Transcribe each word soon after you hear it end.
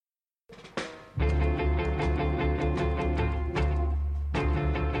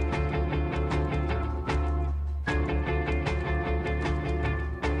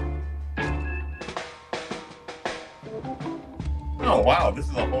Oh, wow, this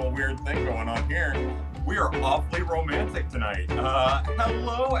is a whole weird thing going on here. We are awfully romantic tonight.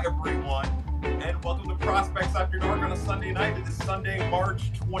 Hello, everyone, and welcome to Prospects After Dark on a Sunday night. It is Sunday,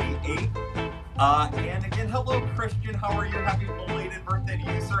 March 28th. And again, hello, Christian. How are you? Happy belated birthday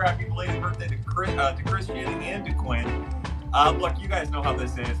to you, sir. Happy belated birthday to Christian and to Quinn. Look, you guys know how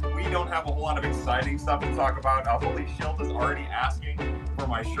this is. We don't have a whole lot of exciting stuff to talk about. Holy Shield is already asking for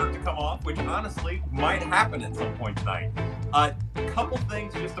my shirt to come off, which honestly might happen at some point tonight. A couple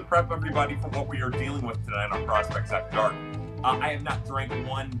things just to prep everybody for what we are dealing with tonight on Prospects After Dark. I have not drank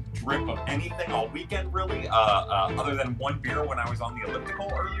one drip of anything all weekend, really, other than one beer when I was on the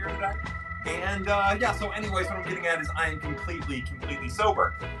elliptical earlier today. And so anyways, what I'm getting at is I am completely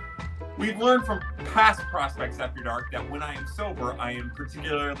sober. We've learned from past Prospects After Dark that when I am sober, I am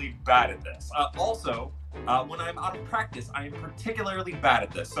particularly bad at this. Also, when I'm out of practice, I am particularly bad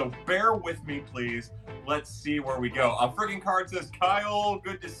at this. So bear with me, please. Let's see where we go. Friggin' Card says, Kyle,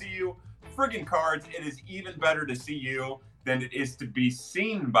 good to see you. Friggin' Cards, it is even better to see you than it is to be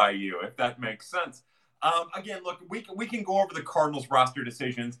seen by you, if that makes sense. Again, look, we can go over the Cardinals roster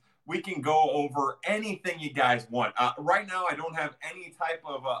decisions. We can go over anything you guys want. Right now, I don't have any type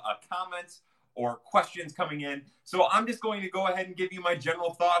of comments or questions coming in. So I'm just going to go ahead and give you my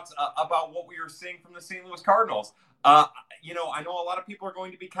general thoughts about what we are seeing from the St. Louis Cardinals. I know a lot of people are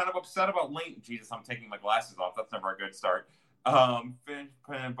going to be kind of upset about late. Jesus, I'm taking my glasses off. That's never a good start. Finch,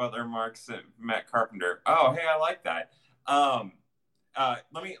 Butler, Marks, Matt Carpenter. Oh, hey, I like that.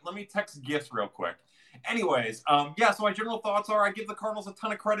 Let me text gifts real quick. Anyways, so my general thoughts are I give the Cardinals a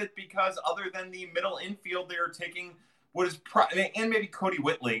ton of credit because other than the middle infield, they are taking and maybe Cody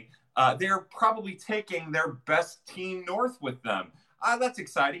Whitley, they're probably taking their best team north with them. That's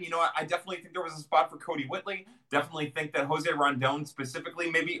exciting. I definitely think there was a spot for Cody Whitley. Definitely think that Jose Rondon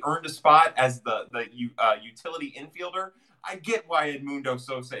specifically maybe earned a spot as the utility infielder. I get why Edmundo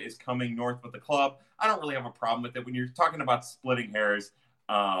Sosa is coming north with the club. I don't really have a problem with it. When you're talking about splitting hairs,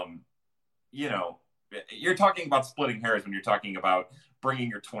 you're talking about splitting hairs when you're talking about bringing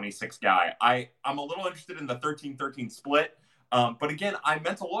your 26th guy. I'm a little interested in the 13-13 split. But again, I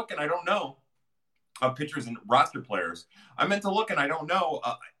meant to look and I don't know pitchers and roster players. I meant to look and I don't know.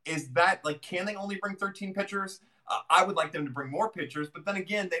 Is that can they only bring 13 pitchers? I would like them to bring more pitchers, but then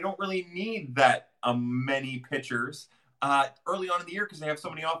again, they don't really need that many pitchers early on in the year because they have so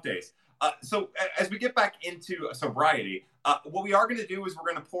many off days. So as we get back into sobriety, what we are going to do is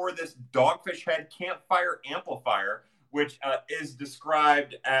we're going to pour this Dogfish Head Campfire Amplifier, which is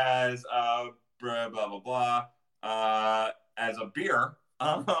described as blah, blah, blah, blah, as a beer.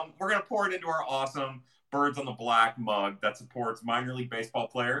 We're going to pour it into our awesome Birds on the Black mug that supports minor league baseball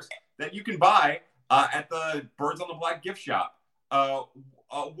players that you can buy at the Birds on the Black gift shop. Whoa,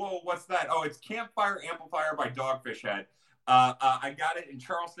 what's that? Oh, it's Campfire Amplifier by Dogfish Head. I got it in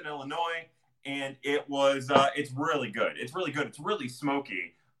Charleston, Illinois, and it's really good. It's really good. It's really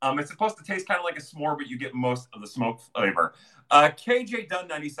smoky. It's supposed to taste kind of like a s'more, but you get most of the smoke flavor. KJ Dunn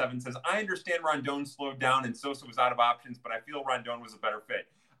 97 says, I understand Rondon slowed down and Sosa was out of options, but I feel Rondon was a better fit.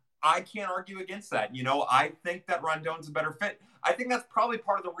 I can't argue against that. I think that Rondon's a better fit. I think that's probably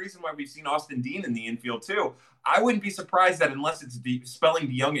part of the reason why we've seen Austin Dean in the infield too. I wouldn't be surprised that unless it's spelling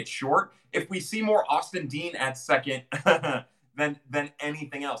DeYoung at short, if we see more Austin Dean at second than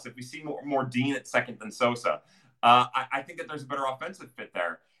anything else, if we see more Dean at second than Sosa, I think that there's a better offensive fit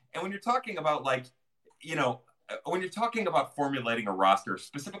there. And when you're talking about when you're talking about formulating a roster,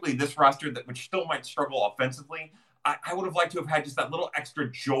 specifically this roster which still might struggle offensively, I would have liked to have had just that little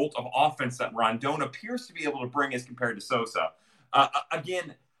extra jolt of offense that Rondon appears to be able to bring as compared to Sosa.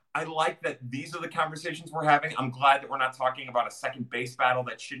 Again, I like that these are the conversations we're having. I'm glad that we're not talking about a second base battle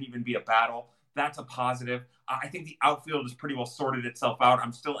that shouldn't even be a battle. That's a positive. I think the outfield has pretty well sorted itself out.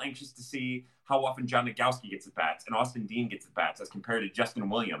 I'm still anxious to see how often John Nogowski gets at bats and Austin Dean gets at bats as compared to Justin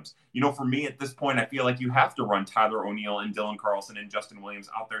Williams. For me at this point, I feel like you have to run Tyler O'Neill and Dylan Carlson and Justin Williams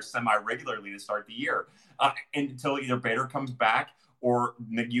out there semi-regularly to start the year until either Bader comes back or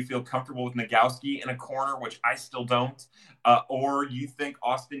you feel comfortable with Nogowski in a corner, which I still don't, or you think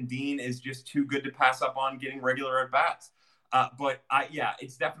Austin Dean is just too good to pass up on getting regular at bats.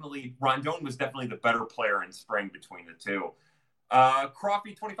 It's definitely Rondon was definitely the better player in spring between the two.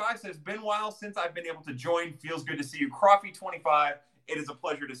 Crawfy25 says, been a while since I've been able to join. Feels good to see you. Crawfy25, it is a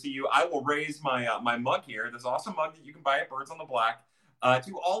pleasure to see you. I will raise my mug here, this awesome mug that you can buy at Birds on the Black.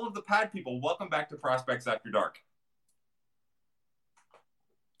 To all of the pad people, welcome back to Prospects After Dark.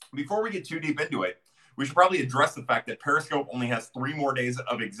 Before we get too deep into it, we should probably address the fact that Periscope only has 3 more days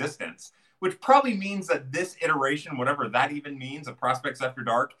of existence, which probably means that this iteration, whatever that even means, of Prospects After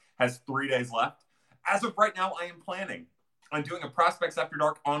Dark, has 3 days left. As of right now, I am planning I'm doing a Prospects After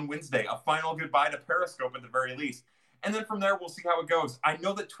Dark on Wednesday, a final goodbye to Periscope at the very least. And then from there, we'll see how it goes. I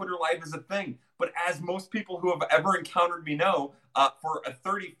know that Twitter Live is a thing, but as most people who have ever encountered me know, for a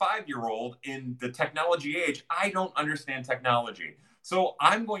 35-year-old in the technology age, I don't understand technology. So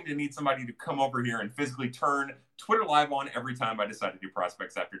I'm going to need somebody to come over here and physically turn Twitter Live on every time I decide to do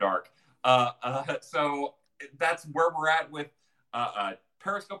Prospects After Dark. So that's where we're at with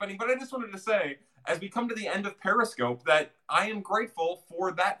Periscope ending. But I just wanted to say, as we come to the end of Periscope, that I am grateful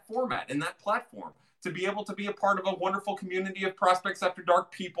for that format and that platform to be able to be a part of a wonderful community of Prospects After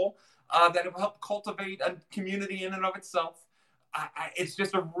Dark people that have helped cultivate a community in and of itself. It's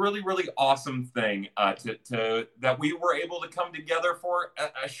just a really, really awesome thing that we were able to come together for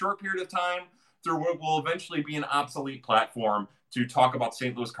a short period of time through what will eventually be an obsolete platform to talk about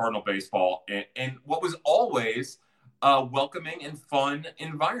St. Louis Cardinal baseball and what was always a welcoming and fun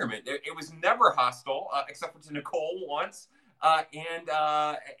environment. It was never hostile, except for to Nicole once, and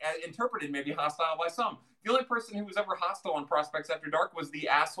interpreted maybe hostile by some. The only person who was ever hostile on Prospects After Dark was the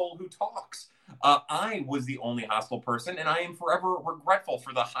asshole who talks. I was the only hostile person, and I am forever regretful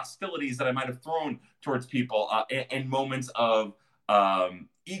for the hostilities that I might have thrown towards people in moments of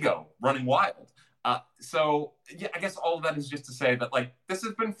ego running wild. So yeah, I guess all of that is just to say that, like, this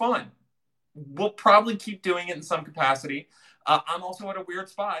has been fun. We'll probably keep doing it in some capacity. I'm also at a weird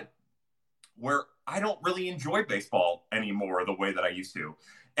spot where I don't really enjoy baseball anymore the way that I used to.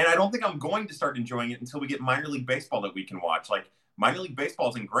 And I don't think I'm going to start enjoying it until we get minor league baseball that we can watch. Like, minor league baseball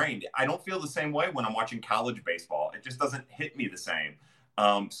is ingrained. I don't feel the same way when I'm watching college baseball. It just doesn't hit me the same.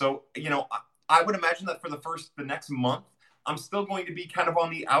 So, I would imagine that for the next month, I'm still going to be kind of on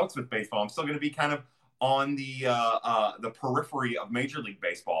the outs with baseball. I'm still going to be kind of on the periphery of Major League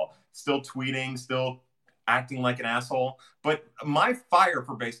Baseball, still tweeting, still acting like an asshole. But my fire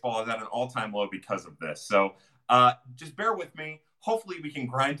for baseball is at an all-time low because of this. So just bear with me. Hopefully we can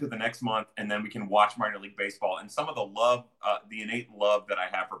grind to the next month, and then we can watch minor league baseball. And some of the love, the innate love that I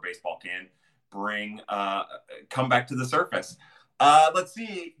have for baseball can come back to the surface. Let's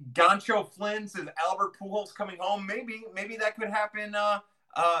see. Gancho Flynn says Albert Pujols coming home. Maybe that could happen.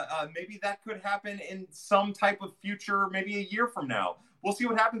 Maybe that could happen in some type of future, maybe a year from now. We'll see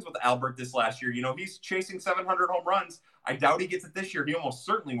what happens with Albert this last year. He's chasing 700 home runs. I doubt he gets it this year. He almost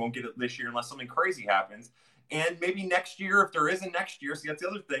certainly won't get it this year unless something crazy happens. And maybe next year, if there is a next year. See, that's the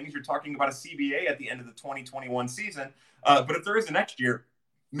other thing, is you're talking about a CBA at the end of the 2021 season. But if there is a next year,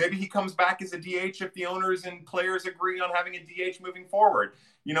 maybe he comes back as a DH if the owners and players agree on having a DH moving forward.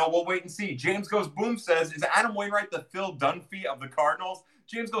 We'll wait and see. James Goes Boom says, is Adam Wainwright the Phil Dunphy of the Cardinals?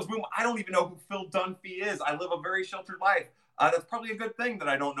 James Goes Boom, I don't even know who Phil Dunphy is. I live a very sheltered life. That's probably a good thing that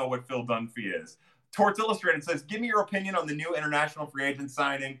I don't know what Phil Dunphy is. Torts Illustrated says, give me your opinion on the new international free agent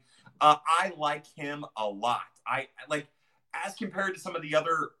signing. I like him a lot. I like, as compared to some of the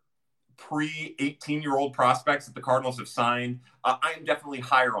other pre-18-year-old prospects that the Cardinals have signed, I am definitely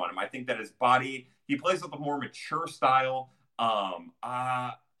higher on him. I think that his body, he plays with a more mature style.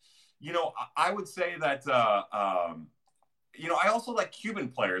 I would say that, I also like Cuban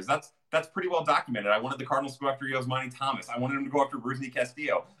players. That's pretty well documented. I wanted the Cardinals to go after Yosmani Thomas. I wanted them to go after Rusney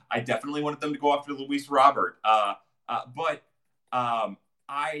Castillo. I definitely wanted them to go after Luis Robert. But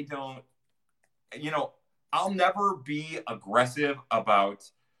I don't, I'll never be aggressive about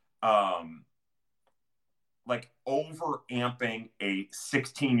over amping a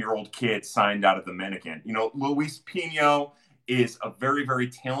 16-year-old kid signed out of the Dominican. Luis Pino is a very, very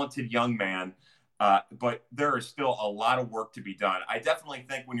talented young man, but there is still a lot of work to be done. I definitely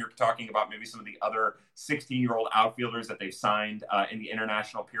think when you're talking about maybe some of the other 16-year-old outfielders that they've signed in the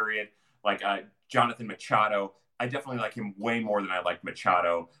international period, like Jonathan Machado, I definitely like him way more than I like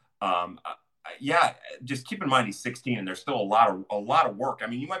Machado. Just keep in mind he's 16 and there's still a lot of work. I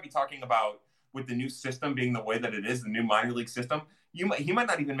mean, you might be talking about, with the new system being the way that it is, the new minor league system, he might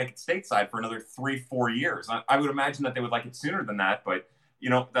not even make it stateside for another 3-4 years. I would imagine that they would like it sooner than that, but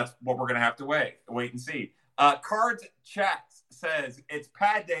that's what we're going to have to wait and see. Cards Chats says, it's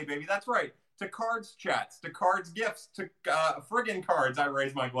pad day, baby. That's right. To Cards Chats, to Cards Gifts, to friggin' cards, I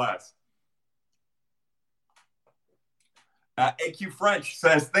raise my glass. AQ French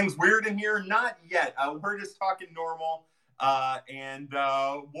says, things weird in here? Not yet. We're just talking normal. And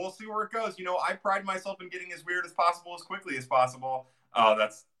we'll see where it goes. I pride myself in getting as weird as possible, as quickly as possible. Oh,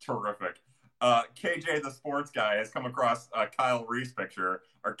 that's terrific. KJ, the sports guy, has come across a Kyle Reese picture,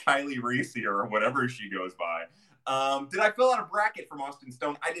 or Kylie Reese, or whatever she goes by. Did I fill out a bracket from Austin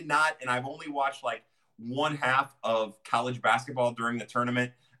Stone? I did not, and I've only watched like one half of college basketball during the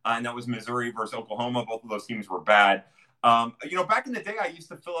tournament, and that was Missouri versus Oklahoma. Both of those teams were bad. Back in the day, I used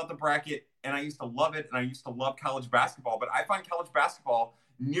to fill out the bracket and I used to love it and I used to love college basketball, but I find college basketball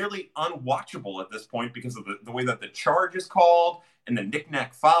nearly unwatchable at this point because of the way that the charge is called and the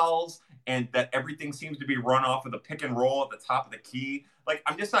knick-knack fouls and that everything seems to be run off of the pick and roll at the top of the key. Like,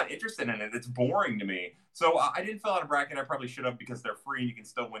 I'm just not interested in it. It's boring to me. So I didn't fill out a bracket. I probably should have because they're free and you can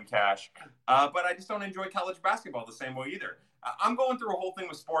still win cash. But I just don't enjoy college basketball the same way either. I'm going through a whole thing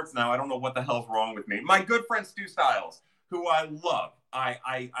with sports now. I don't know what the hell's wrong with me. My good friend Stu Styles, who I love.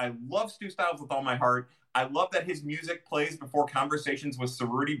 I love Stu Styles with all my heart. I love that his music plays before Conversations with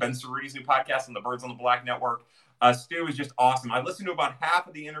Cerruti, Ben Cerruti's new podcast on the Birds on the Black Network. Stu is just awesome. I listened to about half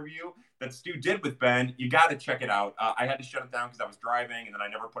of the interview that Stu did with Ben. You got to check it out. I had to shut it down because I was driving, and then I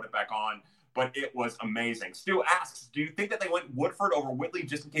never put it back on. But it was amazing. Stu asks, do you think that they went Woodford over Whitley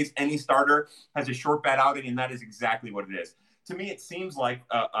just in case any starter has a short bad outing? And that is exactly what it is. To me, it seems like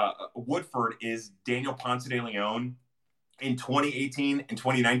Woodford is Daniel Ponce de Leon in 2018 and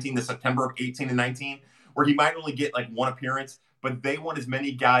 2019, the September of 18 and 19, where he might only get like one appearance, but they want as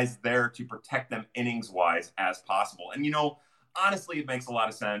many guys there to protect them innings-wise as possible. And, honestly, it makes a lot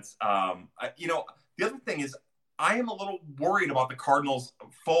of sense. The other thing is I am a little worried about the Cardinals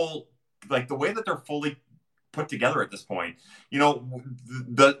the way that they're fully put together at this point.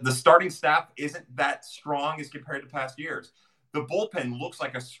 The starting staff isn't that strong as compared to past years. The bullpen looks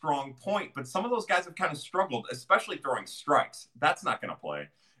like a strong point, but some of those guys have kind of struggled, especially throwing strikes. That's not going to play.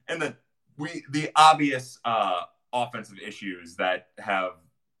 And the obvious offensive issues that have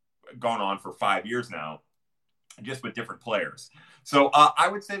gone on for 5 years now, just with different players. So I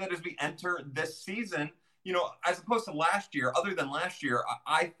would say that as we enter this season, as opposed to last year, other than last year,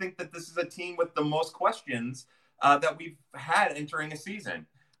 I think that this is a team with the most questions that we've had entering a season.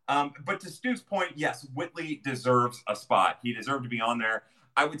 But to Stu's point, yes, Whitley deserves a spot. He deserved to be on there.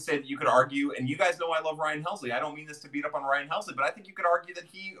 I would say that you could argue, and you guys know I love Ryan Helsley. I don't mean this to beat up on Ryan Helsley, but I think you could argue that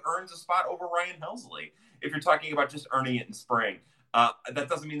he earns a spot over Ryan Helsley if you're talking about just earning it in spring. That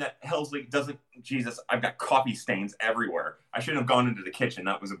doesn't mean that Helsley doesn't. Jesus, I've got coffee stains everywhere. I shouldn't have gone into the kitchen.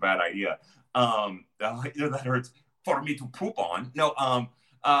 That was a bad idea. That hurts for me to poop on. No,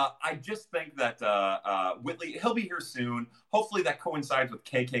 I just think that Whitley, he'll be here soon. Hopefully that coincides with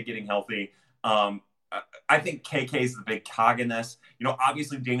KK getting healthy. I think KK is the big cog in this.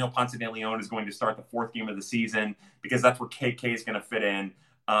 Obviously Daniel Ponce de Leon is going to start the fourth game of the season because that's where KK is going to fit in.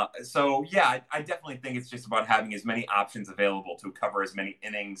 So, yeah, I definitely think it's just about having as many options available to cover as many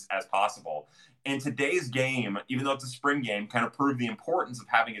innings as possible. And today's game, even though it's a spring game, kind of proved the importance of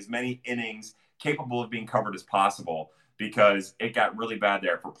having as many innings capable of being covered as possible because it got really bad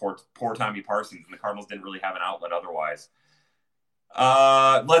there for poor Tommy Parsons, and the Cardinals didn't really have an outlet otherwise.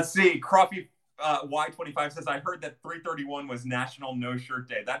 Let's see. Crawfy Y25 says, I heard that 3/31 was National No Shirt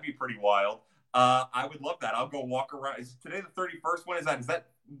Day. That'd be pretty wild. I would love that. I'll go walk around. Is today the 31st? When is that? Is that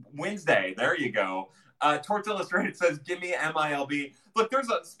Wednesday? There you go. Torts Illustrated says, give me MILB. Look,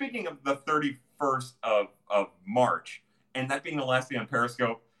 speaking of the 31st of March, and that being the last day on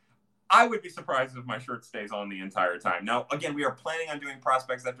Periscope, I would be surprised if my shirt stays on the entire time. Now, again, we are planning on doing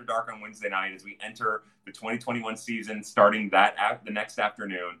Prospects After Dark on Wednesday night as we enter the 2021 season, starting the next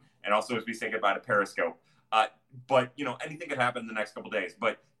afternoon, and also as we say goodbye to Periscope. But, anything could happen in the next couple of days.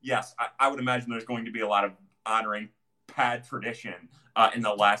 But, yes, I would imagine there's going to be a lot of honoring pad tradition in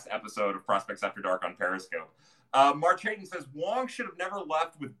the last episode of Prospects After Dark on Periscope. March Hayden says, Wong should have never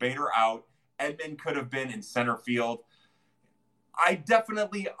left with Bader out. Edman could have been in center field. I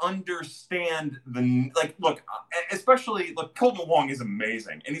definitely understand especially Kolten Wong is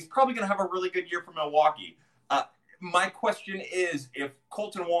amazing, and he's probably going to have a really good year for Milwaukee. My question is, if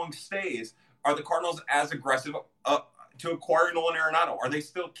Kolten Wong stays, are the Cardinals as aggressive to acquire Nolan Arenado? Are they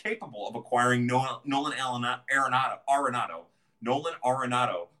still capable of acquiring Nolan Arenado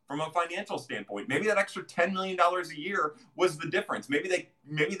from a financial standpoint? Maybe that extra $10 million a year was the difference. Maybe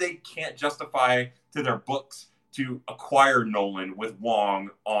they can't justify to their books to acquire Nolan with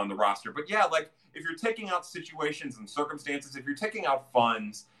Wong on the roster. But yeah, if you're taking out situations and circumstances, if you're taking out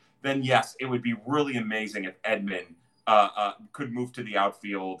funds, then yes, it would be really amazing if Edman could move to the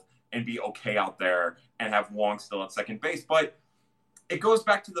outfield and be okay out there and have Wong still at second base. But it goes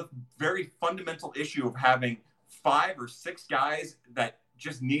back to the very fundamental issue of having 5 or 6 guys that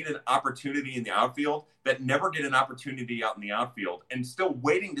just need an opportunity in the outfield that never get an opportunity out in the outfield and still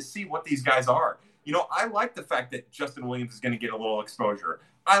waiting to see what these guys are. I like the fact that Justin Williams is going to get a little exposure.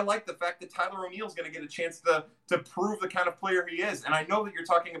 I like the fact that Tyler O'Neill is going to get a chance to prove the kind of player he is. And I know that you're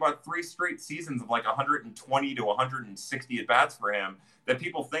talking about 3 straight seasons of 120 to 160 at-bats for him that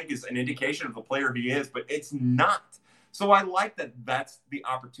people think is an indication of the player he is, but it's not. So I like that that's the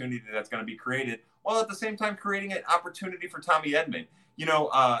opportunity that's going to be created while at the same time creating an opportunity for Tommy Edman.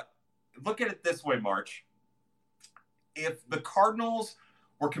 Look at it this way, March. If the Cardinals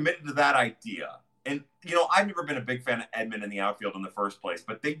were committed to that idea, and, I've never been a big fan of Edman in the outfield in the first place,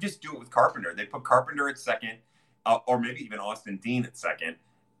 but they just do it with Carpenter. They put Carpenter at second, or maybe even Austin Dean at second,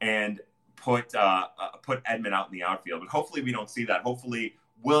 and put Edman out in the outfield. But hopefully we don't see that. Hopefully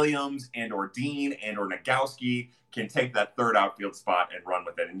Williams and or Dean and or Nogowski can take that third outfield spot and run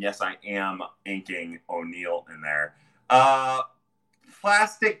with it. And yes, I am inking O'Neill in there.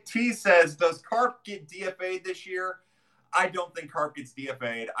 Plastic T says, does Carp get DFA'd this year? I don't think Carp gets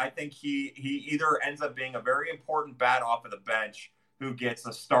DFA'd. I think he either ends up being a very important bat off of the bench who gets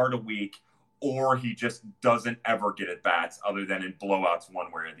a start a week, or he just doesn't ever get at bats other than in blowouts one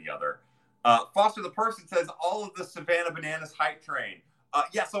way or the other. Foster the Person says, all of the Savannah Bananas hype train.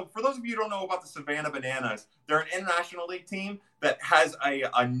 So for those of you who don't know about the Savannah Bananas, they're an International League team that has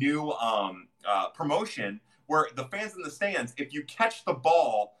a new promotion where the fans in the stands, if you catch the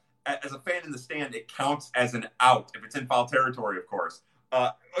ball as a fan in the stand, it counts as an out if it's in foul territory, of course.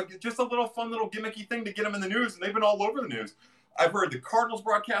 Just a little fun little gimmicky thing to get them in the news, and they've been all over the news. I've heard the Cardinals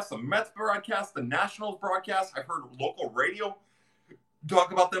broadcast, the Mets broadcast, the Nationals broadcast. I've heard local radio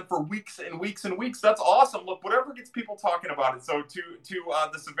talk about them for weeks and weeks and weeks. That's awesome. Look, whatever gets people talking about it. So to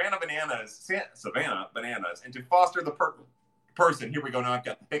the Savannah Bananas, and to Foster the Person, here we go. Now I've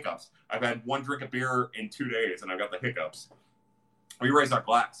got the hiccups. I've had one drink of beer in 2 days, and I've got the hiccups. We raise our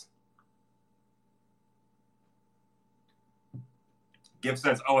glass. Gibb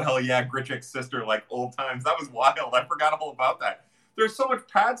says, oh, hell yeah, Grichuk's sister, like old times. That was wild. I forgot all about that. There's so much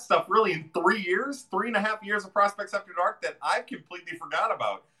pad stuff really in 3.5 years of Prospects After Dark that I completely forgot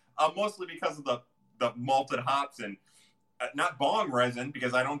about, mostly because of the malted hops and not bong resin,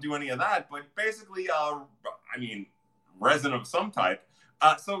 because I don't do any of that, but basically, resin of some type.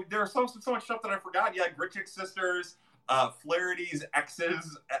 So there's so much stuff that I forgot. Yeah, Grichuk's sisters, Flaherty's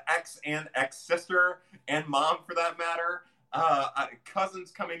exes, ex and ex-sister, and mom for that matter.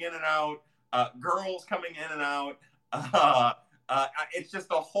 Cousins coming in and out, girls coming in and out. It's just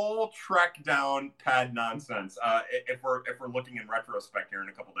a whole trek down pad nonsense. If we're looking in retrospect here in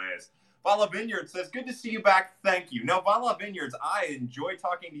a couple days. Vala Vineyard says, good to see you back. Thank you. Now, Vala Vineyards, I enjoy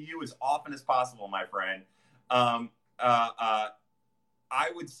talking to you as often as possible, my friend. I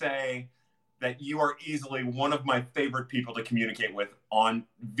would say that you are easily one of my favorite people to communicate with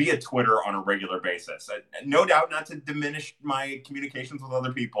via Twitter on a regular basis. No doubt, not to diminish my communications with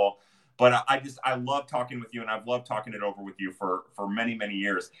other people, but I love talking with you, and I've loved talking it over with you for many, many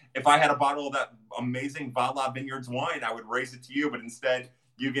years. If I had a bottle of that amazing Vala Vineyards wine, I would raise it to you, but instead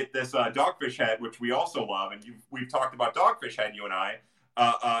you get this Dogfish Head, which we also love, and we've talked about Dogfish Head, you and I,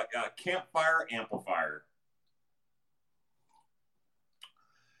 Campfire Amplifier.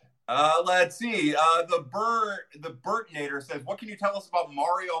 Let's see. The Burtnator says, what can you tell us about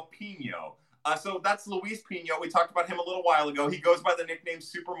Mario Pino? So that's Luis Pino. We talked about him a little while ago. He goes by the nickname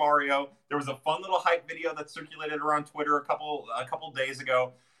Super Mario. There was a fun little hype video that circulated around Twitter a couple days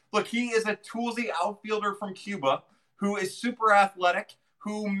ago. Look, he is a toolsy outfielder from Cuba who is super athletic,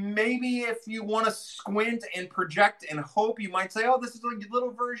 who maybe if you want to squint and project and hope, you might say, oh, this is a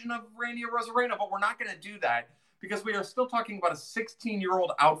little version of Randy Arozarena, but we're not going to do that, because we are still talking about a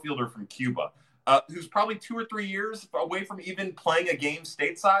 16-year-old outfielder from Cuba who's probably 2 or 3 years away from even playing a game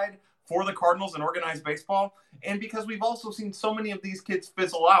stateside for the Cardinals in organized baseball. And because we've also seen so many of these kids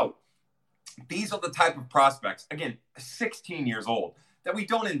fizzle out, these are the type of prospects, again, 16 years old, that we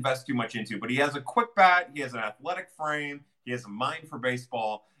don't invest too much into. But he has a quick bat, he has an athletic frame, he has a mind for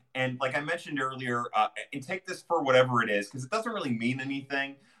baseball. And like I mentioned earlier, and take this for whatever it is, because it doesn't really mean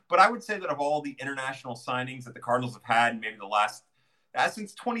anything, but I would say that of all the international signings that the Cardinals have had, maybe the last,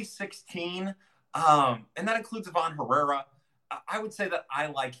 since 2016, and that includes Ivan Herrera, I would say that I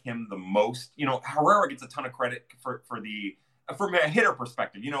like him the most. Herrera gets a ton of credit from a hitter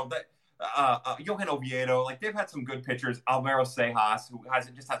perspective. That Johan Oviedo, like they've had some good pitchers. Alvaro Sejas, who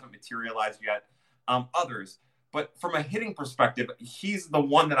hasn't materialized yet. Others, but from a hitting perspective, he's the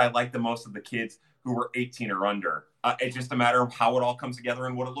one that I like the most of the kids who were 18 or under. It's just a matter of how it all comes together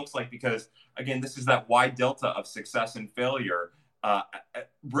and what it looks like, because again, this is that wide delta of success and failure,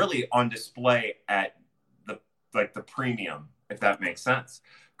 really on display at the premium, if that makes sense.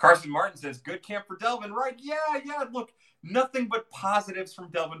 Carson Martin says, good camp for Delvin, right? Yeah. Look, nothing but positives from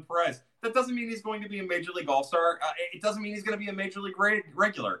Delvin Perez. That doesn't mean he's going to be a Major League All-Star. It doesn't mean he's going to be a Major League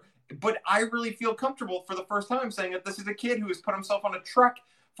regular. But I really feel comfortable for the first time saying that this is a kid who has put himself on a trek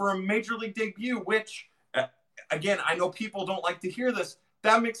for a Major League debut, which, again, I know people don't like to hear this.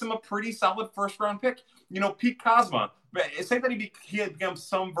 That makes him a pretty solid first-round pick. Pete Kozma, say that he had become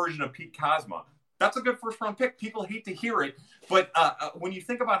some version of Pete Kozma. That's a good first-round pick. People hate to hear it, but when you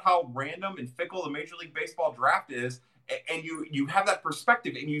think about how random and fickle the Major League Baseball draft is, and you have that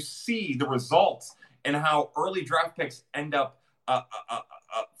perspective, and you see the results and how early draft picks end up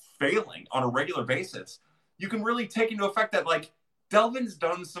failing on a regular basis, you can really take into effect that, like, Delvin's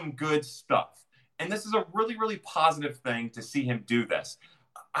done some good stuff. And this is a really, really positive thing to see him do this.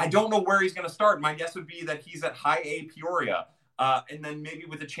 I don't know where he's going to start. My guess would be that he's at high A Peoria, and then maybe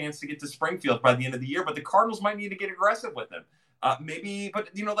with a chance to get to Springfield by the end of the year. But the Cardinals might need to get aggressive with him. Maybe, but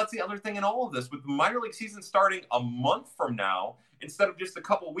that's the other thing in all of this. With the minor league season starting a month from now, instead of just a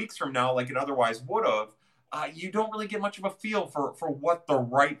couple weeks from now, like it otherwise would have, you don't really get much of a feel for what the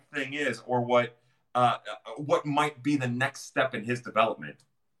right thing is, or what might be the next step in his development.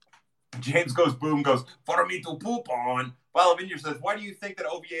 James goes boom, goes, for me to poop on. While Lavinia says, why do you think that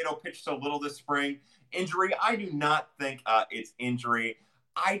Oviedo pitched so little this spring? Injury? I do not think it's injury.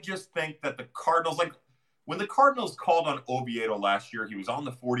 I just think that the Cardinals, like, when the Cardinals called on Oviedo last year, he was on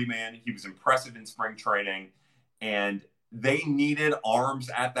the 40-man. He was impressive in spring training, and they needed arms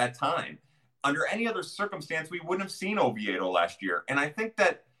at that time. Under any other circumstance, we wouldn't have seen Oviedo last year. And I think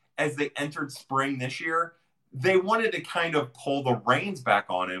that as they entered spring this year, they wanted to kind of pull the reins back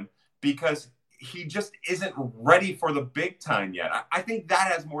on him because he just isn't ready for the big time yet. I think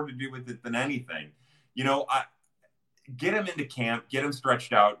that has more to do with it than anything. Get him into camp, get him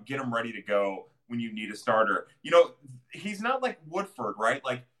stretched out, get him ready to go when you need a starter. He's not like Woodford, right?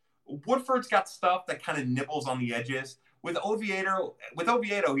 Like, Woodford's got stuff that kind of nibbles on the edges. With Oviedo,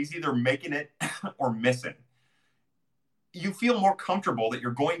 he's either making it or missing. You feel more comfortable that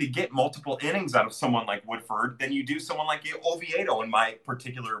you're going to get multiple innings out of someone like Woodford than you do someone like Oviedo, in my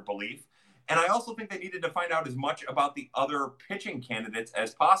particular belief. And I also think they needed to find out as much about the other pitching candidates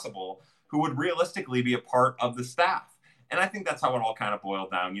as possible who would realistically be a part of the staff. And I think that's how it all kind of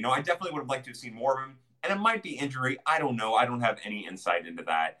boiled down. I definitely would have liked to have seen more of him. And it might be injury. I don't know. I don't have any insight into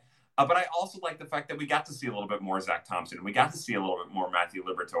that. But I also like the fact that we got to see a little bit more Zach Thompson. We got to see a little bit more Matthew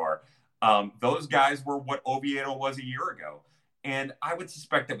Liberatore. Those guys were what Oviedo was a year ago. And I would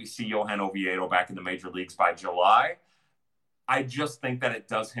suspect that we see Johan Oviedo back in the major leagues by July. I just think that it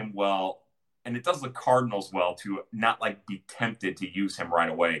does him well, and it does the Cardinals well, to not be tempted to use him right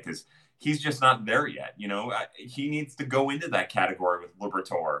away, because he's just not there yet. He needs to go into that category with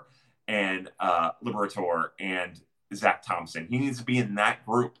Liberatore and Zach Thompson. He needs to be in that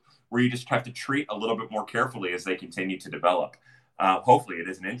group where you just have to treat a little bit more carefully as they continue to develop. Hopefully it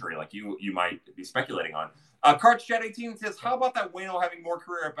is an injury like you might be speculating on. Cards Chat 18 says, how about that Waino having more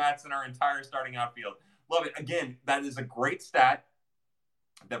career at-bats than our entire starting outfield? Love it. Again, that is a great stat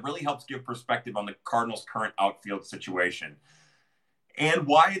that really helps give perspective on the Cardinals' current outfield situation and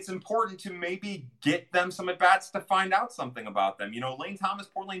why it's important to maybe get them some at-bats to find out something about them. Poor Lane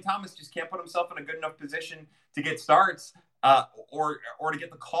Thomas just can't put himself in a good enough position to get starts or to get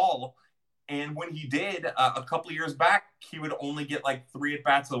the call. And when he did a couple of years back, he would only get 3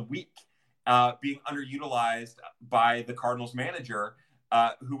 at-bats a week, being underutilized by the Cardinals manager,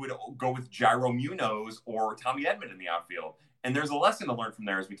 who would go with Jairo Munoz or Tommy Edman in the outfield. And there's a lesson to learn from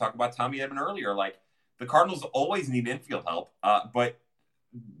there, as we talked about Tommy Edman earlier. The Cardinals always need infield help, but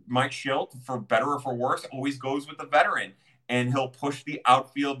Mike Shildt, for better or for worse, always goes with the veteran. And he'll push the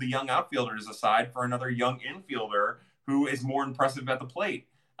young outfielders aside for another young infielder who is more impressive at the plate.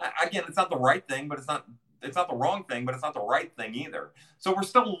 Again, it's not the right thing, but it's not the wrong thing, but it's not the right thing either. So we're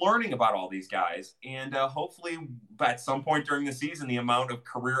still learning about all these guys. And hopefully at some point during the season, the amount of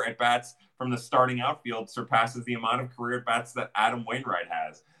career at-bats from the starting outfield surpasses the amount of career at-bats that Adam Wainwright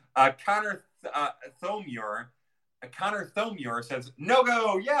has. Connor Thomure says, no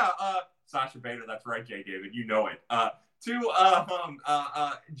go. Yeah. Sasha Bader. That's right, Jay David. You know it.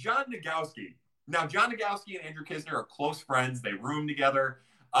 John Nagowski. Now, John Nagowski and Andrew Knizner are close friends. They room together.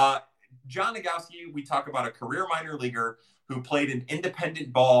 John Nagowski, we talk about a career minor leaguer who played in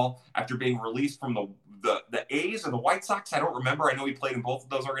independent ball after being released from the A's or the White Sox. I don't remember. I know he played in both of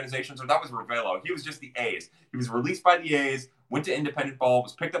those organizations, or that was Ravello. He was just the A's. He was released by the A's, went to independent ball,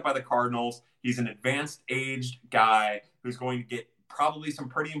 was picked up by the Cardinals. He's an advanced aged guy who's going to get probably some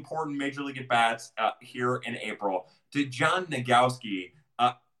pretty important major league at-bats here in April. To John Nagowski,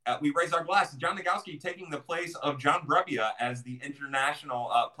 we raise our glass. John Nagowski taking the place of John Brebbia as the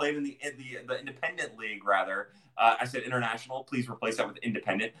international, played in the independent league, rather. I said international. Please replace that with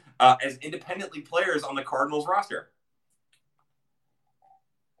independent. As independently players on the Cardinals roster.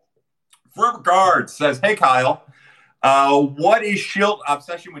 Forever Guard says, hey, Kyle. What is Shildt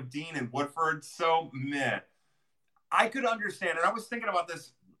obsession with Dean and Woodford? So, meh. I could understand, and I was thinking about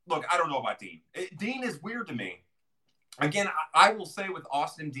this. Look, I don't know about Dean. Dean is weird to me. again, I will say with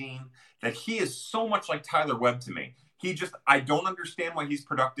Austin Dean that he is so much like Tyler Webb to me. I don't understand why he's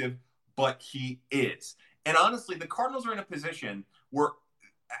productive, but he is. And honestly, the Cardinals are in a position where,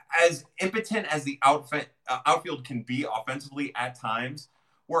 as impotent as the outfield can be offensively at times,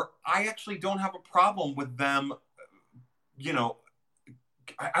 where I actually don't have a problem with them, you know,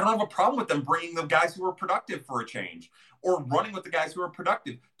 I don't have a problem with them bringing the guys who are productive for a change or running with the guys who are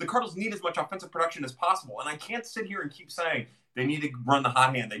productive. The Cardinals need as much offensive production as possible. And I can't sit here and keep saying they need to run the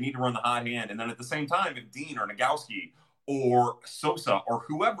hot hand. They need to run the hot hand. And then at the same time, if Dean or Nogowski or Sosa or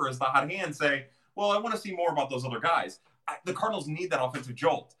whoever is the hot hand say, well, I want to see more about those other guys. The Cardinals need that offensive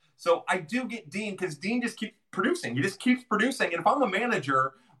jolt. So I do get Dean because Dean just keeps producing. He just keeps producing. And if I'm a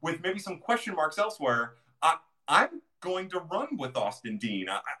manager with maybe some question marks elsewhere, I'm going to run with Austin Dean.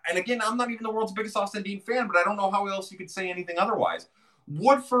 And again, I'm not even the world's biggest Austin Dean fan, but I don't know how else you could say anything otherwise.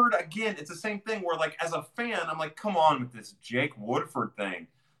 Woodford, again, it's the same thing where, like, as a fan, I'm like, come on with this Jake Woodford thing.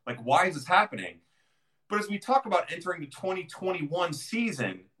 Like, why is this happening? But as we talk about entering the 2021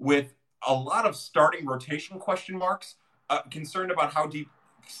 season with a lot of starting rotation question marks, concerned about how deep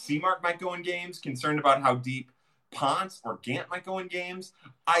Seamark might go in games, concerned about how deep Ponce or Gant might go in games.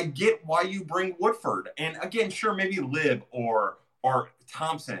 I get why you bring Woodford. And again, sure, maybe Lib or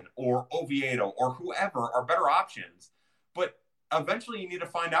Thompson or Oviedo or whoever are better options. But eventually you need to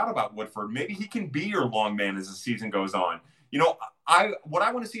find out about Woodford. Maybe he can be your long man as the season goes on. What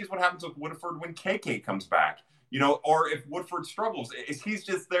I want to see is what happens with Woodford when KK comes back. Or if Woodford struggles, is he's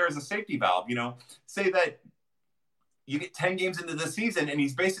just there as a safety valve. Say that you get 10 games into the season and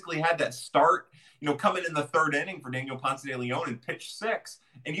he's basically had that start, coming in the third inning for Daniel Ponce de Leon and pitch 6.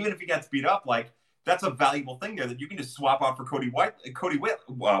 And even if he gets beat up, like, that's a valuable thing there that you can just swap out for Cody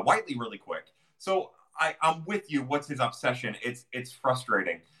Whiteley really quick. So I'm with you. What's his obsession? It's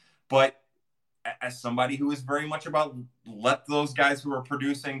frustrating. But as somebody who is very much about let those guys who are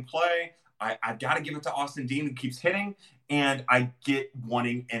producing play, I've got to give it to Austin Dean, who keeps hitting, and I get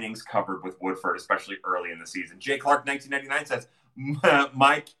wanting innings covered with Woodford, especially early in the season. Jay Clark, 1999, says,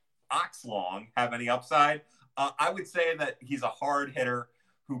 Mike Oxlong have any upside? I would say that he's a hard hitter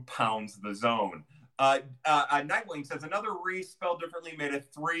who pounds the zone. Nightwing says, another Reese spelled differently made a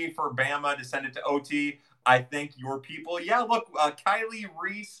 3 for Bama to send it to OT. I thank your people. Yeah, look, Kylie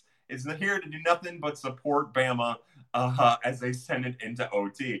Reese is here to do nothing but support Bama as they send it into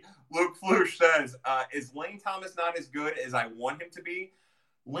OT. Luke Flush says, is Lane Thomas not as good as I want him to be?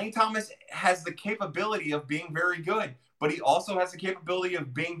 Lane Thomas has the capability of being very good, but he also has the capability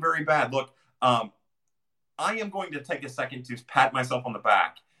of being very bad. Look, I am going to take a second to pat myself on the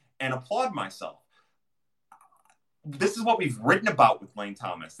back and applaud myself. This is what we've written about with Lane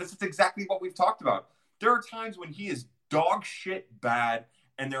Thomas. This is exactly what we've talked about. There are times when he is dog shit bad,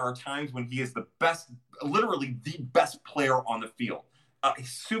 and there are times when he is the best, literally the best player on the field.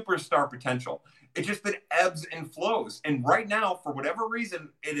 Superstar potential. It's just that ebbs and flows. And right now, for whatever reason,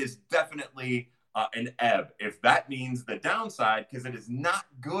 it is definitely an ebb. If that means the downside, because it is not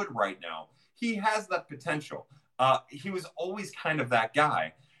good right now, he has that potential. He was always kind of that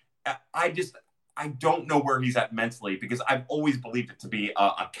guy. I don't know where he's at mentally, because I've always believed it to be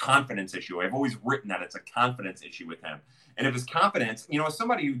a confidence issue. I've always written that it's a confidence issue with him. And if his confidence, as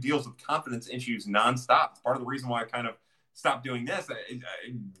somebody who deals with confidence issues nonstop, it's part of the reason why I kind of stopped doing this,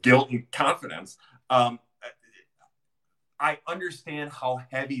 guilt and confidence. I understand how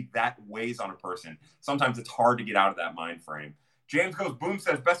heavy that weighs on a person. Sometimes it's hard to get out of that mind frame. James Goes Boom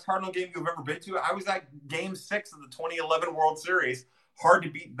says, best Cardinal game you've ever been to? I was at Game 6 of the 2011 World Series. Hard to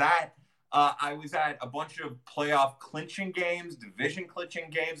beat that. I was at a bunch of playoff clinching games, division clinching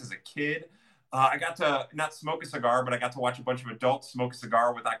games as a kid. I got to not smoke a cigar, but I got to watch a bunch of adults smoke a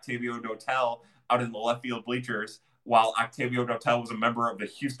cigar with Octavio Dotel out in the left field bleachers, while Octavio Dotel was a member of the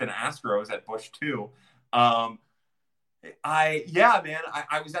Houston Astros at Busch 2. I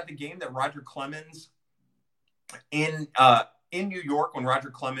was at the game that Roger Clemens in New York, when Roger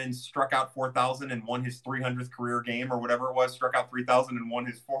Clemens struck out 4,000 and won his 300th career game, or whatever it was, struck out 3,000 and won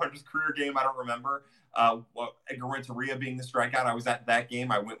his 400th career game. I don't remember. Edgar Renteria being the strikeout. I was at that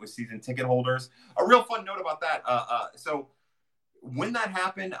game. I went with season ticket holders. A real fun note about that. So when that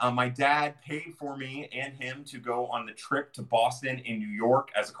happened, my dad paid for me and him to go on the trip to Boston in New York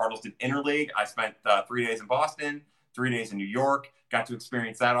as the Cardinals did interleague. I spent 3 days in Boston, 3 days in New York, got to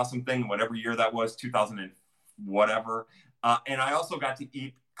experience that awesome thing, whatever year that was, 2000 and whatever. And I also got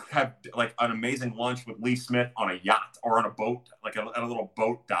to have like an amazing lunch with Lee Smith on a yacht or on a boat, like a little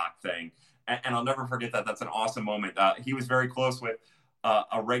boat dock thing. And I'll never forget that. That's an awesome moment. He was very close with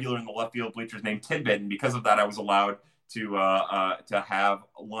a regular in the left field bleachers named Tidbit. And because of that, I was allowed to have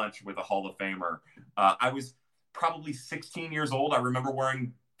lunch with a Hall of Famer. probably 16 years old. I remember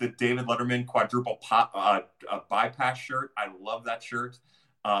wearing the David Letterman quadruple bypass shirt. I love that shirt.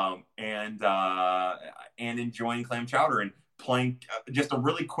 And enjoying clam chowder and playing just a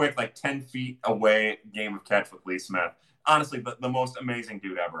really quick, like 10 feet away game of catch with Lee Smith. Honestly, the most amazing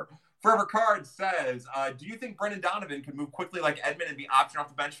dude ever. Forever Card says, do you think Brendan Donovan can move quickly like Edman and be optioned off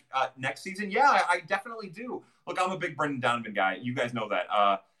the bench next season? Yeah, I definitely do. Look, I'm a big Brendan Donovan guy. You guys know that.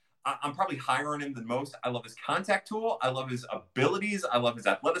 I'm probably higher on him than most. I love his contact tool. I love his abilities. I love his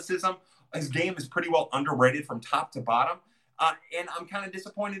athleticism. His game is pretty well underrated from top to bottom. And I'm kind of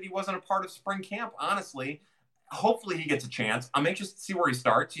disappointed he wasn't a part of spring camp, honestly. Hopefully he gets a chance. I'm anxious to see where he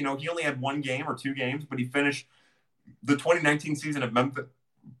starts. You know, he only had 1 game or 2 games, but he finished the 2019 season at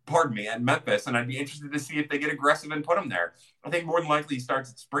Memphis, and I'd be interested to see if they get aggressive and put him there. I think more than likely he starts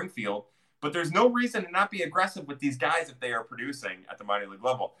at Springfield, but there's no reason to not be aggressive with these guys if they are producing at the minor league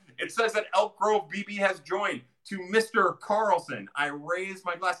level. It says that Elk Grove BB has joined. To Mr. Carlson, I raise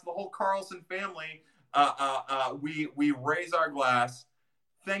my glass to the whole Carlson family. We raise our glass.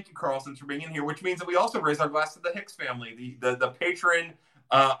 Thank you, Carlson, for being in here, which means that we also raise our glass to the Hicks family, the patron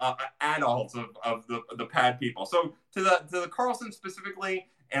adults of the pad people. So to the Carlson specifically,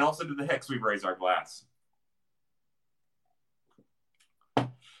 and also to the Hicks, we raise our glass.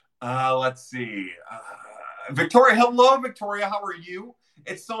 Let's see. Victoria, hello, Victoria. How are you?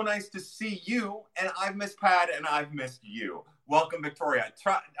 It's so nice to see you, and I've missed Pad, and I've missed you. Welcome, Victoria.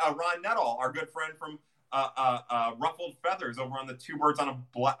 Ron Nettle, our good friend from Ruffled Feathers over on the Two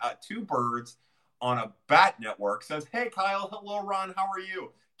Birds on a Bat Network, says, hey, Kyle. Hello, Ron. How are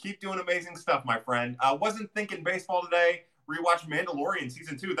you? Keep doing amazing stuff, my friend. Wasn't thinking baseball today. Rewatch Mandalorian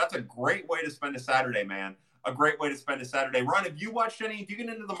Season 2. That's a great way to spend a Saturday, man. A great way to spend a Saturday. Ron, have you watched any? Do you get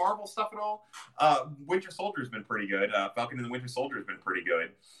into the Marvel stuff at all? Winter Soldier's been pretty good. Falcon and the Winter Soldier's been pretty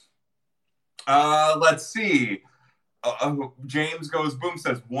good. Let's see. James Goes Boom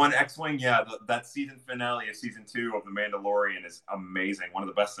says, 1 X-Wing. Yeah, that season finale of Season 2 of The Mandalorian is amazing. One of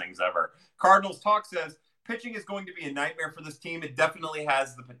the best things ever. Cardinals Talk says, pitching is going to be a nightmare for this team. It definitely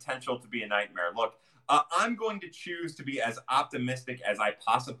has the potential to be a nightmare. Look, I'm going to choose to be as optimistic as I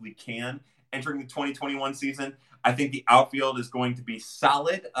possibly can entering the 2021 season. I think the outfield is going to be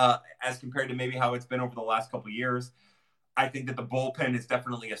solid as compared to maybe how it's been over the last couple of years. I think that the bullpen is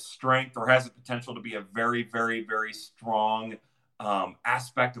definitely a strength or has the potential to be a very, very, very strong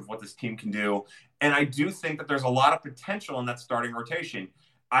aspect of what this team can do. And I do think that there's a lot of potential in that starting rotation.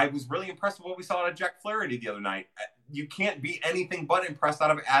 I was really impressed with what we saw out of Jack Flaherty the other night. You can't be anything but impressed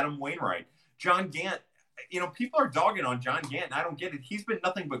out of Adam Wainwright. John Gant, you know, people are dogging on John Gant, and I don't get it. He's been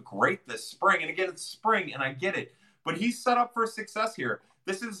nothing but great this spring. And again, it's spring, and I get it. But he's set up for success here.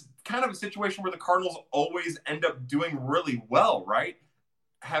 This is kind of a situation where the Cardinals always end up doing really well, right?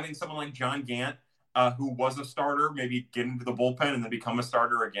 Having someone like John Gant, who was a starter, maybe get into the bullpen and then become a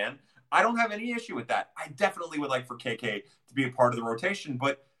starter again. I don't have any issue with that. I definitely would like for KK to be a part of the rotation,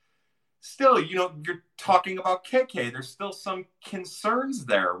 but still, you know, you're talking about KK. There's still some concerns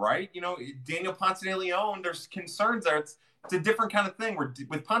there, right? You know, Daniel Ponce de Leon, there's concerns there. It's a different kind of thing. Where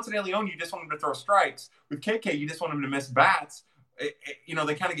with Ponce de Leon, you just want him to throw strikes. With KK, you just want him to miss bats. You know,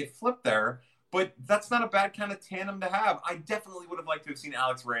 they kind of get flipped there. But that's not a bad kind of tandem to have. I definitely would have liked to have seen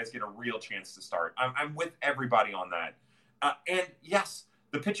Alex Reyes get a real chance to start. I'm with everybody on that. And yes,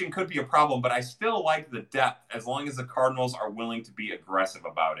 the pitching could be a problem, but I still like the depth as long as the Cardinals are willing to be aggressive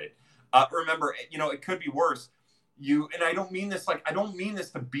about it. Remember, you know, it could be worse. And I don't mean this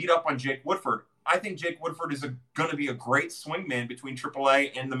to beat up on Jake Woodford. I think Jake Woodford is going to be a great swingman between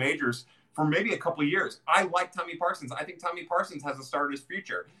AAA and the majors for maybe a couple of years. I like Tommy Parsons. I think Tommy Parsons has a starter's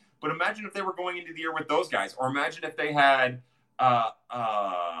future. But imagine if they were going into the year with those guys, or imagine if they had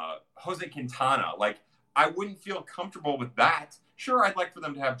Jose Quintana. Like, I wouldn't feel comfortable with that. Sure, I'd like for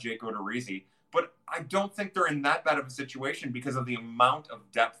them to have Jake Odorizzi, but I don't think they're in that bad of a situation because of the amount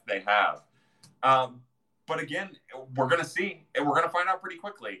of depth they have. But again, we're going to see, and we're going to find out pretty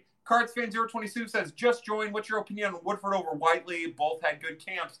quickly. Cards fan 022 says, just join. What's your opinion on Woodford over Whiteley? Both had good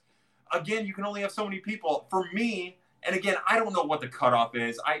camps. Again, you can only have so many people. For me, and again, I don't know what the cutoff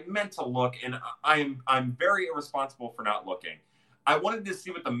is. I meant to look, and I'm very irresponsible for not looking. I wanted to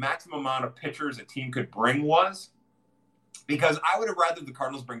see what the maximum amount of pitchers a team could bring was, because I would have rather the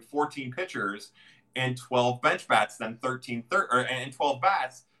Cardinals bring 14 pitchers and 12 bench bats than and 12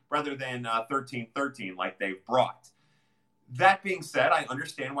 bats rather than 13-13 like they've brought. That being said, I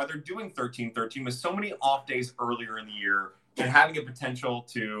understand why they're doing 13-13 with so many off days earlier in the year and having a potential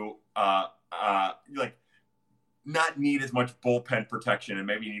to not need as much bullpen protection and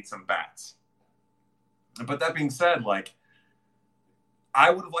maybe need some bats. But that being said, like, I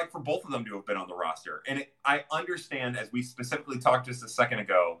would have liked for both of them to have been on the roster. And I understand, as we specifically talked just a second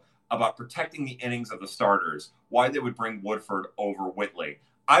ago, about protecting the innings of the starters, why they would bring Woodford over Whitley.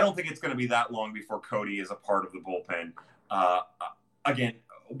 I don't think it's going to be that long before Cody is a part of the bullpen. Again,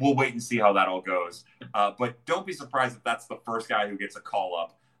 we'll wait and see how that all goes. But don't be surprised if that's the first guy who gets a call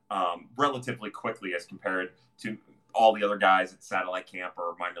up relatively quickly as compared to all the other guys at satellite camp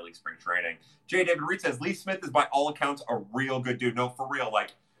or minor league spring training. J. David Reed says Lee Smith is by all accounts a real good dude. No, for real.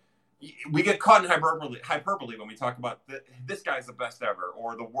 Like, we get caught in hyperbole when we talk about this guy's the best ever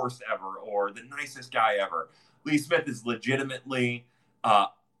or the worst ever or the nicest guy ever. Lee Smith is legitimately,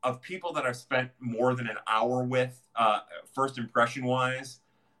 of people that I've spent more than an hour with, first impression wise,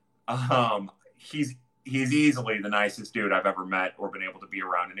 he's easily the nicest dude I've ever met or been able to be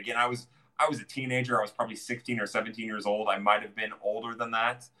around. And again, I was a teenager. I was probably 16 or 17 years old. I might have been older than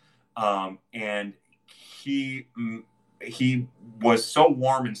that. And he was so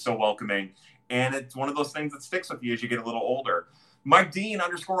warm and so welcoming. And it's one of those things that sticks with you as you get a little older. Mike Dean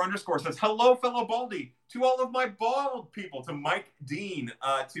 _ says, hello, fellow Baldy, to all of my bald people, to Mike Dean,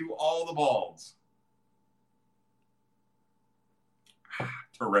 to all the balds.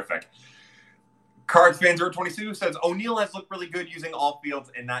 Terrific. Cards fan 022 says O'Neill has looked really good using all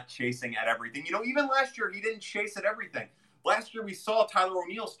fields and not chasing at everything. You know, even last year, he didn't chase at everything. Last year, we saw Tyler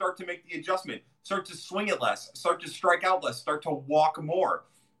O'Neill start to make the adjustment, start to swing it less, start to strike out less, start to walk more.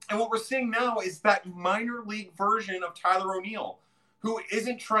 And what we're seeing now is that minor league version of Tyler O'Neill, who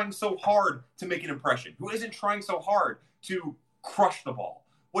isn't trying so hard to make an impression, who isn't trying so hard to crush the ball.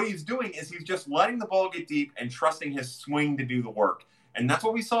 What he's doing is he's just letting the ball get deep and trusting his swing to do the work. And that's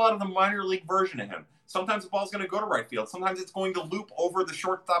what we saw out of the minor league version of him. Sometimes the ball's going to go to right field. Sometimes it's going to loop over the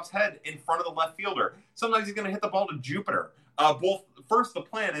shortstop's head in front of the left fielder. Sometimes he's going to hit the ball to Jupiter. First the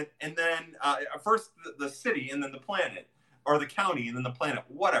planet, and then first the city, and then the planet, or the county, and then the planet.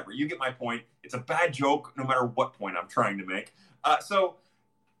 Whatever. You get my point. It's a bad joke no matter what point I'm trying to make. So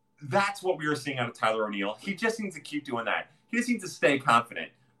that's what we were seeing out of Tyler O'Neill. He just needs to keep doing that. He just needs to stay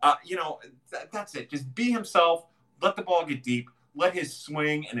confident. That's it. Just be himself. Let the ball get deep. Let his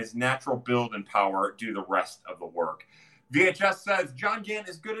swing and his natural build and power do the rest of the work. VHS says, John Gant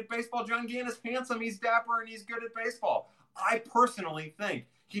is good at baseball. John Gant is handsome. He's dapper, and he's good at baseball. I personally think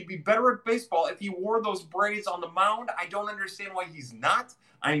he'd be better at baseball if he wore those braids on the mound. I don't understand why he's not.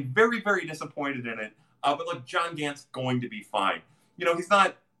 I'm very, very disappointed in it. But look, John Gant's going to be fine. He's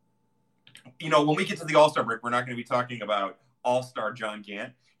not, when we get to the All-Star break, we're not going to be talking about All-Star John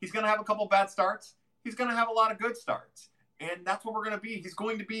Gant. He's going to have a couple bad starts. He's going to have a lot of good starts. And that's what we're going to be. He's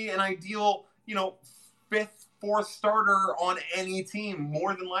going to be an ideal, fifth, fourth starter on any team,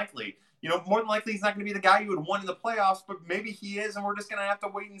 more than likely. More than likely he's not going to be the guy you would want in the playoffs, but maybe he is, and we're just going to have to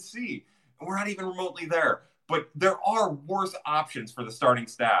wait and see. And we're not even remotely there. But there are worse options for the starting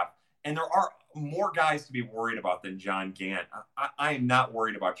staff, and there are more guys to be worried about than John Gant. I am not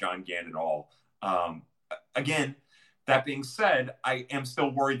worried about John Gant at all. Again, that being said, I am still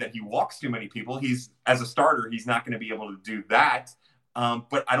worried that he walks too many people. As a starter, he's not going to be able to do that.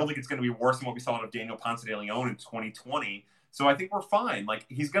 But I don't think it's going to be worse than what we saw out of Daniel Ponce de Leon in 2020. So I think we're fine. Like,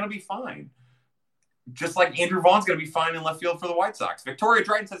 he's going to be fine. Just like Andrew Vaughn's going to be fine in left field for the White Sox. Victoria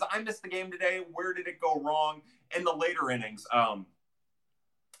Dryden says, I missed the game today. Where did it go wrong? In the later innings,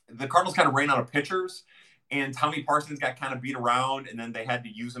 the Cardinals kind of ran out of pitchers, and Tommy Parsons got kind of beat around, and then they had to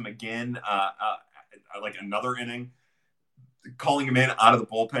use him again, like another inning, calling him in out of the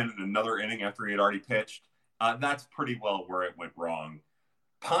bullpen in another inning after he had already pitched. That's pretty well where it went wrong.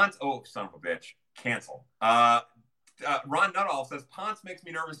 Ponce, oh, son of a bitch, cancel. Ron Nuttall says, Ponce makes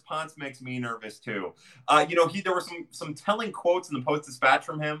me nervous. Ponce makes me nervous too. There were some telling quotes in the Post-Dispatch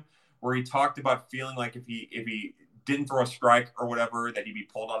from him where he talked about feeling like if he didn't throw a strike or whatever, that he'd be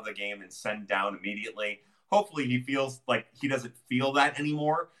pulled out of the game and sent down immediately. Hopefully he feels like he doesn't feel that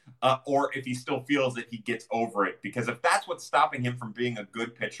anymore, or if he still feels that he gets over it. Because if that's what's stopping him from being a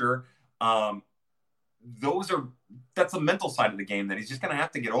good pitcher, that's a mental side of the game that he's just going to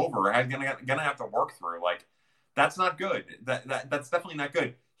have to get over, or going to have to work through. Like, that's not good. That's definitely not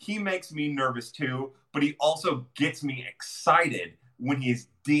good. He makes me nervous too, but he also gets me excited when he's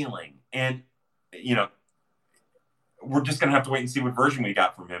dealing. And, we're just going to have to wait and see what version we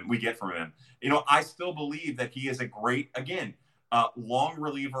get from him. I still believe that he is a great, again, long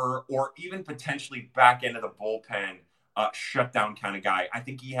reliever, or even potentially back into the bullpen, shutdown kind of guy. I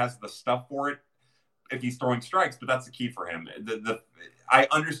think he has the stuff for it if he's throwing strikes, but that's the key for him. I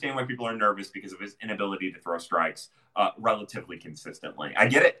understand why people are nervous because of his inability to throw strikes relatively consistently. I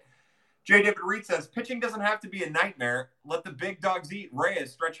get it. J. David Reed says, pitching doesn't have to be a nightmare. Let the big dogs eat.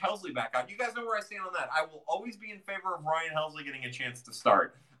 Reyes, stretch Helsley back out. You guys know where I stand on that. I will always be in favor of Ryan Helsley getting a chance to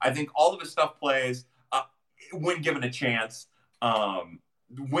start. I think all of his stuff plays when given a chance.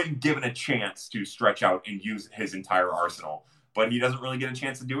 When given a chance to stretch out and use his entire arsenal. But he doesn't really get a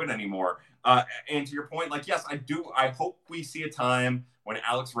chance to do it anymore. And to your point, like, yes, I hope we see a time when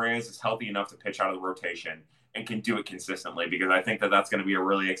Alex Reyes is healthy enough to pitch out of the rotation and can do it consistently, because I think that that's going to be a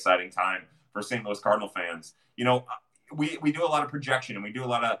really exciting time for St. Louis Cardinal fans. You know, we do a lot of projection and we do a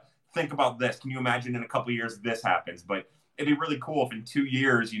lot of think about this. Can you imagine in a couple of years this happens? But it'd be really cool if in 2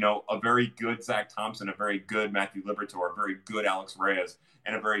 years, you know, a very good Zach Thompson, a very good Matthew Liberatore, a very good Alex Reyes,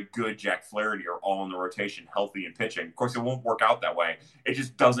 and a very good Jack Flaherty are all in the rotation, healthy and pitching. Of course, it won't work out that way. It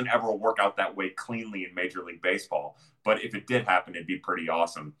just doesn't ever work out that way cleanly in Major League Baseball. But if it did happen, it'd be pretty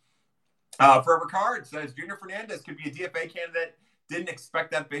awesome. Forever Card says Junior Fernandez could be a DFA candidate. Didn't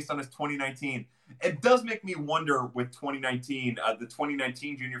expect that based on his 2019. It does make me wonder with 2019, the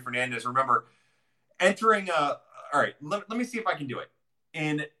 2019 Junior Fernandez. Remember, entering all right, let me see if I can do it.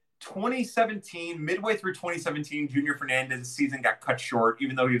 In 2017, midway through 2017, Junior Fernandez's season got cut short,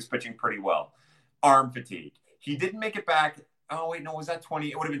 even though he was pitching pretty well. Arm fatigue. He didn't make it back. Oh, wait, no, was that 20?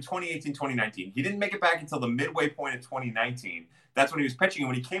 It would have been 2018, 2019. He didn't make it back until the midway point of 2019. That's when he was pitching. And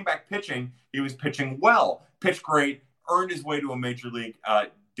when he came back pitching, he was pitching well, pitched great, earned his way to a major league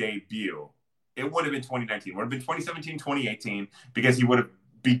debut. It would have been 2019. It would have been 2017, 2018, because he would have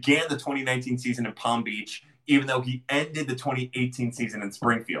began the 2019 season in Palm Beach, even though he ended the 2018 season in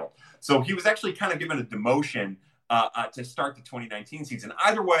Springfield. So he was actually kind of given a demotion to start the 2019 season.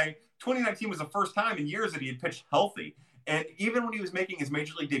 Either way, 2019 was the first time in years that he had pitched healthy. And even when he was making his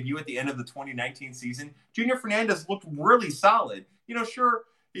major league debut at the end of the 2019 season, Junior Fernandez looked really solid. You know, sure,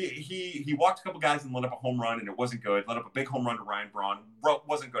 he walked a couple guys and let up a home run, and it wasn't good. Let up a big home run to Ryan Braun.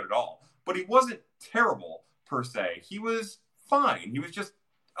 Wasn't good at all. But he wasn't terrible, per se. He was fine. He was just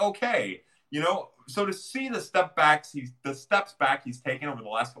okay. You know, so to see the steps back he's taken over the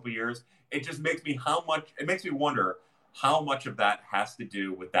last couple of years, it just makes me wonder how much of that has to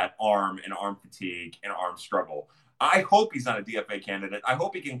do with that arm and arm fatigue and arm struggle. I hope he's not a DFA candidate. I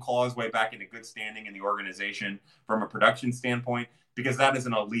hope he can claw his way back into good standing in the organization from a production standpoint, because that is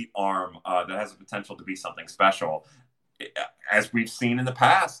an elite arm that has the potential to be something special, as we've seen in the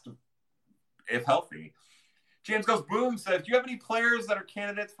past, if healthy. James Goes Boom says, do you have any players that are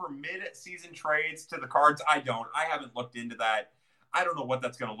candidates for mid-season trades to the Cards? I don't. I haven't looked into that. I don't know what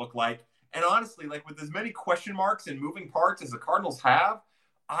that's going to look like. And honestly, like with as many question marks and moving parts as the Cardinals have,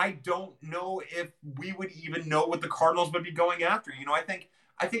 I don't know if we would even know what the Cardinals would be going after. You know, I think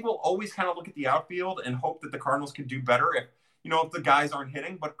we'll always kind of look at the outfield and hope that the Cardinals can do better if the guys aren't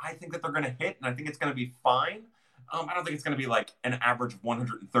hitting. But I think that they're going to hit, and I think it's going to be fine. I don't think it's going to be like an average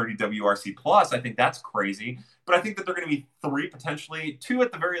 130 WRC plus. I think that's crazy. But I think that they're going to be 3, potentially 2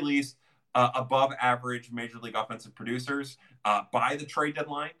 at the very least, above average Major League offensive producers by the trade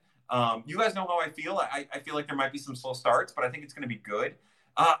deadline. You guys know how I feel. I feel like there might be some slow starts, but I think it's going to be good.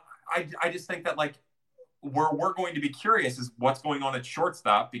 I just think that, like, where we're going to be curious is what's going on at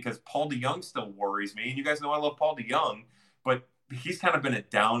shortstop, because Paul DeJong still worries me. And you guys know I love Paul DeJong, but he's kind of been a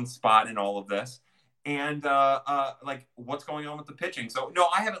down spot in all of this. And like, what's going on with the pitching? So no,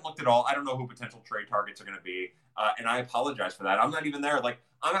 I haven't looked at all. I don't know who potential trade targets are going to be, and I apologize for that. I'm not even there. Like,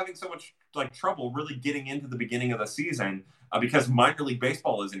 I'm having so much trouble really getting into the beginning of the season because minor league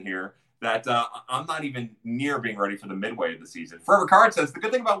baseball isn't here, that I'm not even near being ready for the midway of the season. Forever Card says the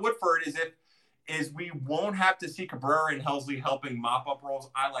good thing about Woodford is we won't have to see Cabrera and Helsley helping mop up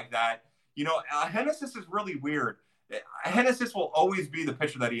roles. I like that. You know, Hennessy is really weird. Hennessy will always be the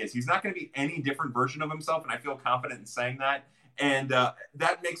pitcher that he is. He's not going to be any different version of himself, and I feel confident in saying that. And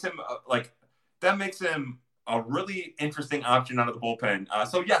that makes him a really interesting option out of the bullpen.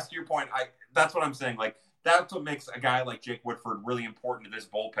 So yes, to your point, that's what I'm saying. Like, that's what makes a guy like Jake Woodford really important to this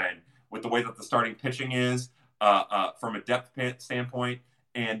bullpen, with the way that the starting pitching is from a depth standpoint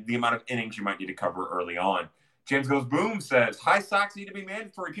and the amount of innings you might need to cover early on. James Goes Boom says, high socks need to be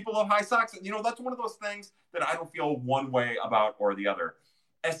mandatory. People love high socks. And, that's one of those things that I don't feel one way about or the other.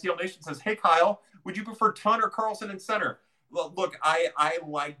 STL Nation says, hey, Kyle, would you prefer Tun or Carlson in center? Look, I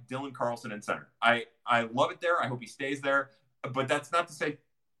like Dylan Carlson in center. I love it there. I hope he stays there. But that's not to say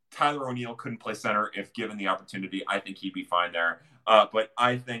Tyler O'Neill couldn't play center if given the opportunity. I think he'd be fine there. But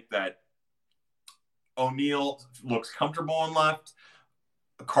I think that O'Neill looks comfortable in left.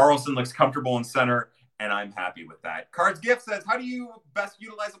 Carlson looks comfortable in center. And I'm happy with that. Cards Gift says, how do you best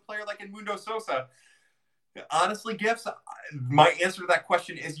utilize a player like Edmundo Sosa? Honestly, Gifts, my answer to that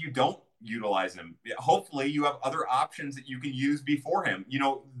question is you don't utilize him. Hopefully, you have other options that you can use before him.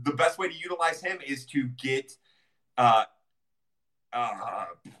 The best way to utilize him is to get uh, uh,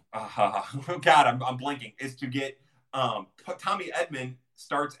 God, I'm blanking, is to get Tommy Edman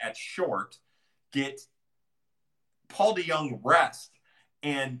starts at short, get Paul DeJong rest,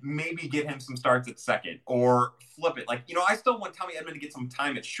 and maybe get him some starts at second or flip it. I still want Tommy Edman to get some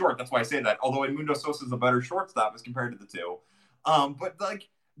time at short. That's why I say that. Although Edmundo Sosa is a better shortstop as compared to the two. But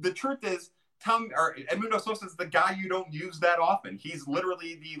the truth is, Edmundo Sosa is the guy you don't use that often. He's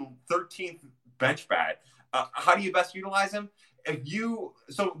literally the 13th bench bat. How do you best utilize him?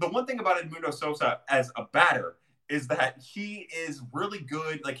 So the one thing about Edmundo Sosa as a batter is that he is really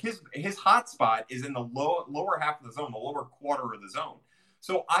good. Like his hot spot is in the lower half of the zone, the lower quarter of the zone.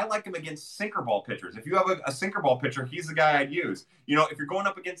 So I like him against sinker ball pitchers. If you have a sinker ball pitcher, he's the guy I'd use. If you're going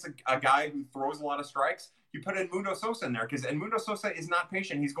up against a guy who throws a lot of strikes, you put Edmundo Sosa in there because Edmundo Sosa is not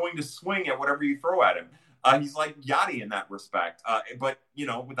patient. He's going to swing at whatever you throw at him. He's like Yachty in that respect, but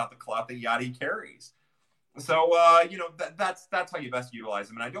without the clout that Yachty carries. So that's how you best utilize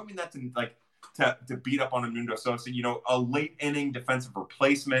him. And I don't mean that to beat up on Edmundo Sosa. A late inning defensive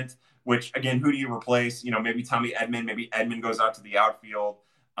replacement. Which, again, who do you replace? Maybe Tommy Edman. Maybe Edman goes out to the outfield.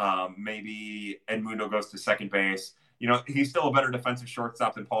 Maybe Edmundo goes to second base. He's still a better defensive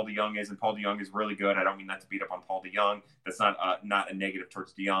shortstop than Paul DeJong is, and Paul DeJong is really good. I don't mean that to beat up on Paul DeJong. That's not a negative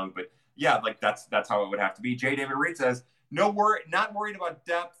towards DeJong, but yeah, that's how it would have to be. J. David Reed says, not worried about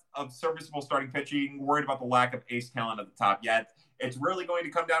depth of serviceable starting pitching, worried about the lack of ace talent at the top. Yeah, it's really going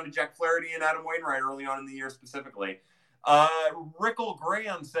to come down to Jack Flaherty and Adam Wainwright early on in the year specifically. Rickle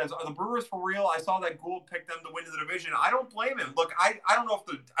Graham says, "Are the Brewers for real? I saw that Gould picked them to win the division. I don't blame him. Look, I don't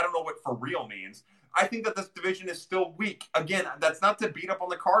know what for real means. I think that this division is still weak. Again, that's not to beat up on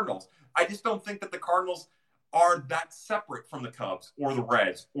the Cardinals. I just don't think that the Cardinals are that separate from the Cubs or the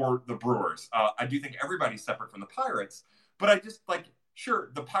Reds or the Brewers. I do think everybody's separate from the Pirates, but I just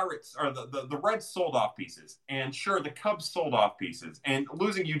sure, the Pirates or the Reds sold off pieces, and sure, the Cubs sold off pieces, and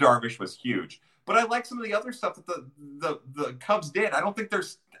losing Yu Darvish was huge. But I like some of the other stuff that the Cubs did. I don't think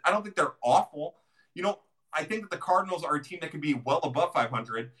they're awful. I think that the Cardinals are a team that could be well above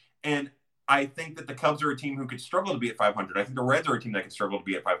 500, and I think that the Cubs are a team who could struggle to be at 500. I think the Reds are a team that could struggle to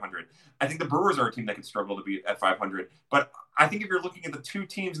be at 500. I think the Brewers are a team that could struggle to be at 500. But I think if you're looking at the two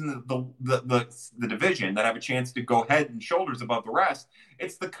teams in the division that have a chance to go head and shoulders above the rest,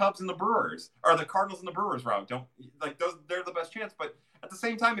 it's the Cubs and the Brewers, or the Cardinals and the Brewers. They're the best chance. But at the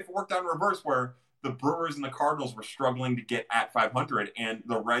same time, if it worked out in reverse, where the Brewers and the Cardinals were struggling to get at 500, and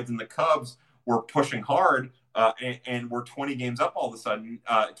the Reds and the Cubs were pushing hard, and we're 20 games up all of a sudden,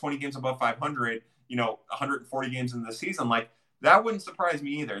 20 games above 500, 140 games into the season, that wouldn't surprise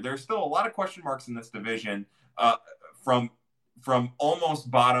me either. There's still a lot of question marks in this division, from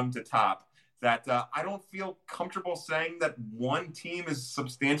almost bottom to top, that I don't feel comfortable saying that one team is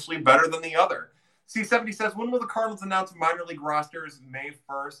substantially better than the other. C70 says, when will the Cardinals announce minor league rosters? May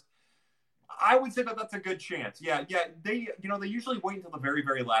 1st? I would say that that's a good chance. Yeah. They usually wait until the very,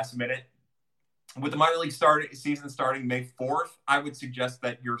 very last minute. With the minor league season starting May 4th, I would suggest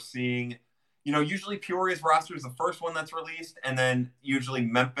that you're seeing, usually Peoria's roster is the first one that's released, and then usually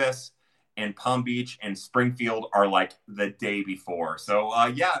Memphis and Palm Beach and Springfield are the day before. So I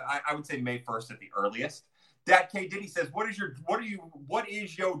would say May 1st at the earliest. Dat K Diddy says, what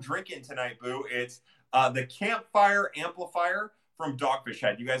is yo drinking tonight, boo? It's the Campfire Amplifier from Dogfish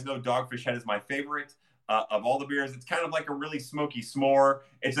Head. You guys know Dogfish Head is my favorite of all the beers. It's kind of like a really smoky s'more.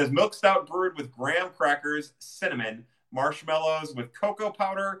 It says milk stout brewed with graham crackers, cinnamon, marshmallows with cocoa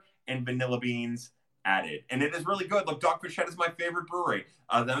powder, and vanilla beans added. And it is really good. Look, Dogfish Head is my favorite brewery.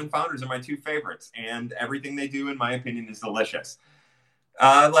 Them and Founders are my two favorites. And everything they do, in my opinion, is delicious.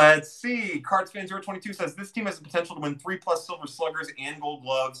 Let's see. Cards Fan 022 says, this team has the potential to win 3+ Silver Sluggers and Gold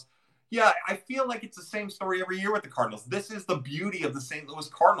Gloves. Yeah, I feel like it's the same story every year with the Cardinals. This is the beauty of the St. Louis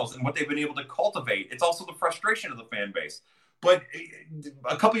Cardinals and what they've been able to cultivate. It's also the frustration of the fan base. But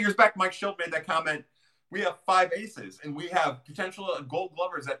a couple years back, Mike Schilt made that comment, we have 5 aces, and we have potential Gold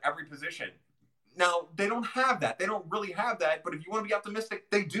Glovers at every position. Now, they don't have that. They don't really have that. But if you want to be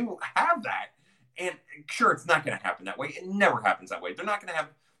optimistic, they do have that. And sure, it's not going to happen that way. It never happens that way. They're not going to have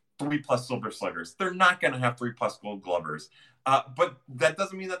 3+ Silver Sluggers. They're not going to have 3+ Gold Glovers. But that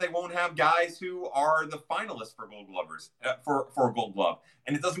doesn't mean that they won't have guys who are the finalists for Gold Glovers, for a Gold Glove.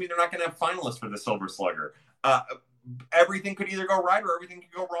 And it doesn't mean they're not going to have finalists for the Silver Slugger. Everything could either go right or everything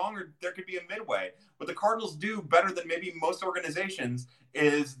could go wrong, or there could be a midway. What the Cardinals do better than maybe most organizations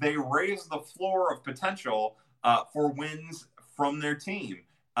is they raise the floor of potential for wins from their team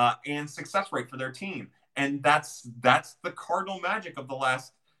and success rate for their team. And that's the Cardinal magic of the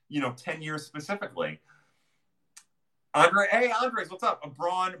last, 10 years specifically. Andres, what's up?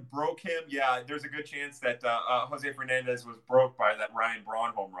 Braun broke him. Yeah, there's a good chance that Jose Fernandez was broke by that Ryan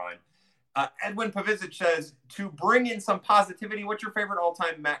Braun home run. Edwin Pavizic says, to bring in some positivity, what's your favorite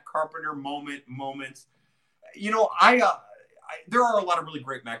all-time Matt Carpenter moments? There are a lot of really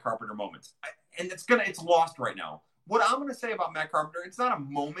great Matt Carpenter moments, and it's lost right now. What I'm going to say about Matt Carpenter, it's not a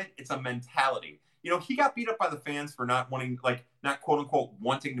moment, it's a mentality. He got beat up by the fans for not quote unquote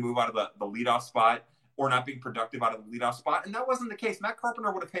wanting to move out of the leadoff spot or not being productive out of the leadoff spot, and that wasn't the case. Matt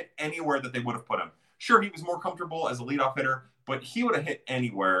Carpenter would have hit anywhere that they would have put him. Sure, he was more comfortable as a leadoff hitter, but he would have hit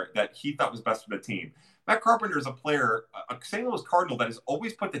anywhere that he thought was best for the team. Matt Carpenter is a player, a St. Louis Cardinal that has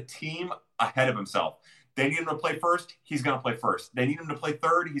always put the team ahead of himself. They need him to play first, he's going to play first. They need him to play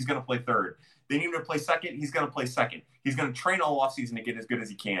third, he's going to play third. They need him to play second, he's going to play second. He's going to train all offseason to get as good as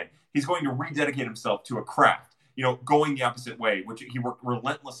he can. He's going to rededicate himself to a craft, going the opposite way, which he worked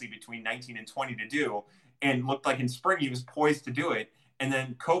relentlessly between 19 and 20 to do, and looked like in spring he was poised to do it. And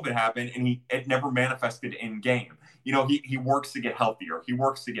then COVID happened, and it never manifested in game. He works to get healthier. He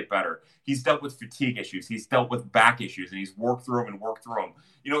works to get better. He's dealt with fatigue issues. He's dealt with back issues, and he's worked through them.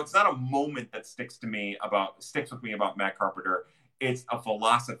 It's not a moment that sticks with me about Matt Carpenter. It's a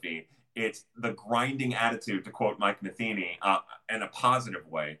philosophy. It's the grinding attitude, to quote Mike Matheny, in a positive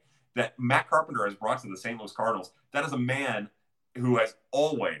way, that Matt Carpenter has brought to the St. Louis Cardinals. That is a man who has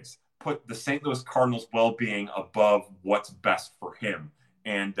always put the St. Louis Cardinals' well-being above what's best for him.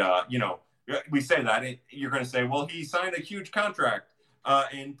 And, we say that, and you're going to say, well, he signed a huge contract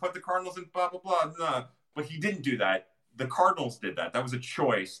and put the Cardinals in blah, blah, blah. Nah. But he didn't do that. The Cardinals did that. That was a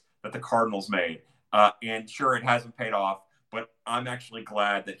choice that the Cardinals made. And sure, it hasn't paid off, but I'm actually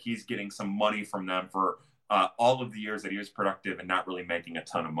glad that he's getting some money from them for all of the years that he was productive and not really making a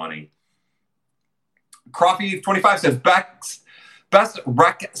ton of money. Croffy25 says, best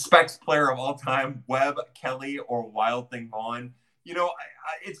rec specs player of all time, Webb, Kelly, or Wild Thing Vaughn.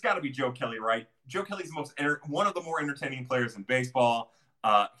 It's got to be Joe Kelly, right? Joe Kelly's one of the more entertaining players in baseball.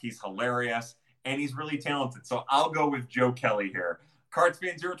 He's hilarious, and he's really talented. So I'll go with Joe Kelly here.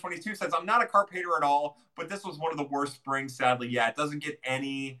 Cardsfan022 says, I'm not a Carp hater at all, but this was one of the worst springs, sadly. Yeah, it doesn't get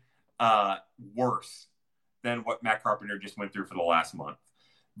any worse than what Matt Carpenter just went through for the last month.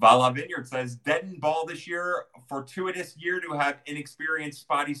 Vala Vineyard says, dead and ball this year, fortuitous year to have inexperienced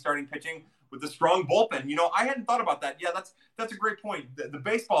spotty starting pitching with a strong bullpen. I hadn't thought about that. Yeah, that's a great point. The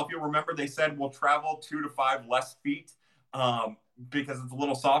baseball, if you'll remember, they said will travel 2 to 5 less feet because it's a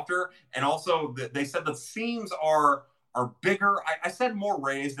little softer. And also they said the seams are bigger. I said more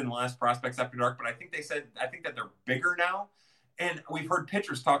raised than the last Prospects After Dark, but I think that they're bigger now. And we've heard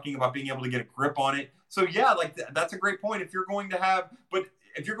pitchers talking about being able to get a grip on it. So yeah, that's a great point. If you're going to have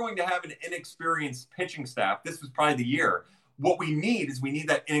an inexperienced pitching staff, this was probably the year. What we need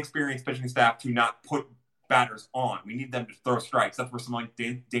that inexperienced pitching staff to not put batters on. We need them to throw strikes. That's where someone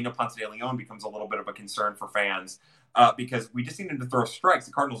like Daniel Ponce de Leon becomes a little bit of a concern for fans because we just need him to throw strikes.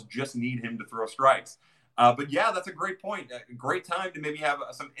 The Cardinals just need him to throw strikes. But yeah, that's a great point. A great time to maybe have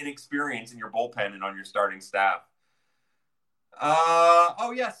some inexperience in your bullpen and on your starting staff.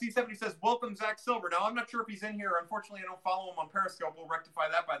 C70 says, welcome Zach Silver. Now, I'm not sure if he's in here. Unfortunately, I don't follow him on Periscope. We'll rectify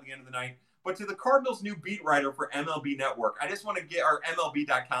that by the end of the night. But to the Cardinals' new beat writer for MLB Network, I just want to get our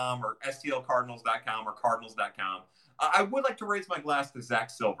MLB.com or STLCardinals.com or Cardinals.com. I would like to raise my glass to Zach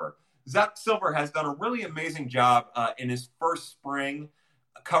Silver. Zach Silver has done a really amazing job in his first spring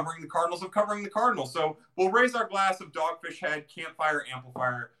covering the Cardinals. So we'll raise our glass of Dogfish Head, Campfire,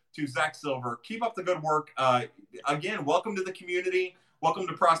 Amplifier to Zach Silver. Keep up the good work. Again, welcome to the community. Welcome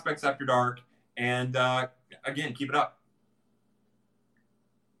to Prospects After Dark. And again, keep it up.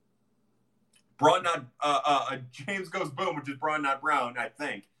 Braun, not James Goes Boom, which is Braun, not Brown, I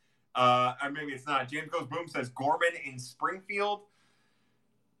think. Or maybe it's not. James Goes Boom says Gorman in Springfield.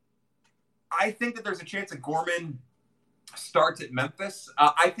 I think that there's a chance that Gorman starts at Memphis.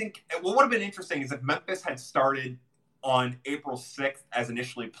 I think what would have been interesting is if Memphis had started on April 6th as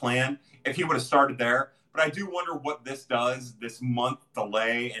initially planned, if he would have started there. But I do wonder what this month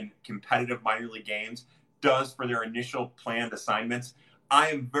delay in competitive minor league games does for their initial planned assignments. I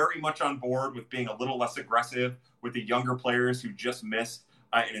am very much on board with being a little less aggressive with the younger players who just missed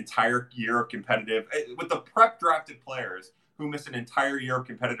an entire year of competitive, with the prep drafted players who missed an entire year of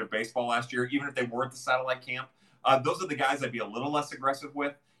competitive baseball last year, even if they were at the satellite camp. Those are the guys I'd be a little less aggressive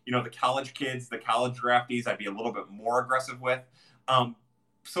with. The college kids, the college draftees, I'd be a little bit more aggressive with.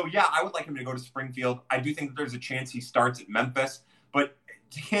 So, yeah, I would like him to go to Springfield. I do think that there's a chance he starts at Memphis. But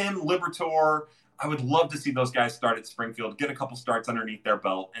him, Liberatore, I would love to see those guys start at Springfield, get a couple starts underneath their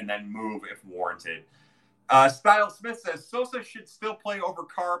belt, and then move if warranted. Style Smith says Sosa should still play over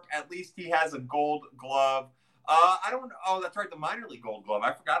Carp. At least he has a Gold Glove. I don't know. Oh, that's right, the minor league Gold Glove.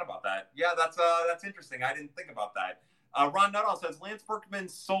 I forgot about that. Yeah, that's interesting. I didn't think about that. Ron Nuttall says Lance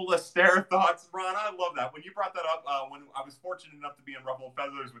Berkman's soulless stare thoughts. Ron, I love that. When you brought that up, when I was fortunate enough to be in Ruffled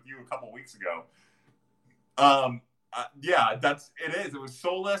Feathers with you a couple weeks ago. Yeah, it is. It was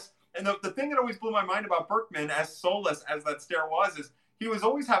soulless. And the thing that always blew my mind about Berkman, as soulless as that stare was, is he was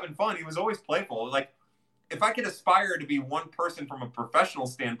always having fun. He was always playful. Like, if I could aspire to be one person from a professional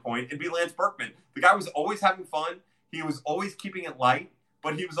standpoint, it'd be Lance Berkman. The guy was always having fun. He was always keeping it light,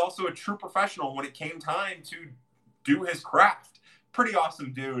 but he was also a true professional when it came time to do his craft. Pretty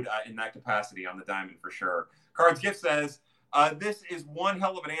awesome dude in that capacity on the diamond for sure. Cards Gift says, this is one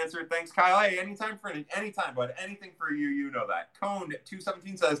hell of an answer. Thanks, Kyle. Hey, anytime, bud. Anything for you, you know that.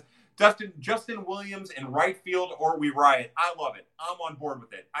 Cone217 says, Justin Williams in right field or we riot. I love it. I'm on board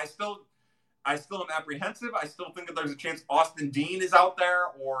with it. I still am apprehensive. I still think that there's a chance Austin Dean is out there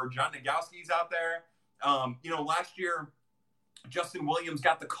or John Nagowski's out there. Last year, Justin Williams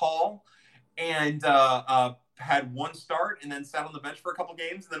got the call and had one start and then sat on the bench for a couple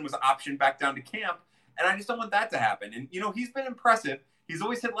games and then was optioned back down to camp. And I just don't want that to happen. And, he's been impressive. He's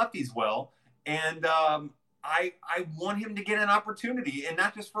always hit lefties well. And I want him to get an opportunity and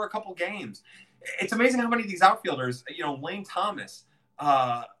not just for a couple games. It's amazing how many of these outfielders, Lane Thomas,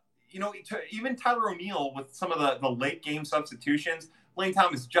 even Tyler O'Neill with some of the late game substitutions, Lane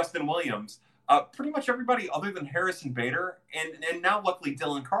Thomas, Justin Williams, pretty much everybody other than Harrison Bader and now luckily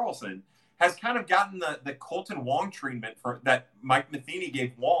Dylan Carlson has kind of gotten the Colton Wong treatment that Mike Matheny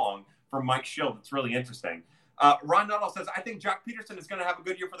gave Wong from Mike Schild. It's really interesting. Ron Nuttall says, I think Jock Peterson is going to have a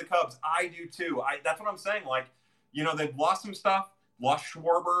good year for the Cubs. I do too. That's what I'm saying. They've lost some stuff, lost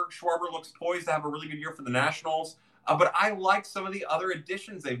Schwarber. Schwarber looks poised to have a really good year for the Nationals. But I like some of the other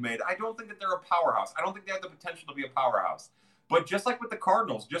additions they've made. I don't think that they're a powerhouse. I don't think they have the potential to be a powerhouse. But just like with the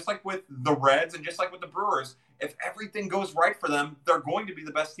Cardinals, just like with the Reds, and just like with the Brewers, if everything goes right for them, they're going to be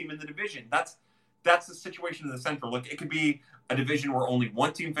the best team in the division. That's the situation in the Central. Look, it could be a division where only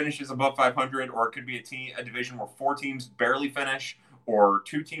one team finishes above 500, or it could be a division where four teams barely finish, or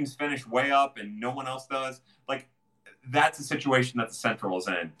two teams finish way up and no one else does. That's the situation that the Central is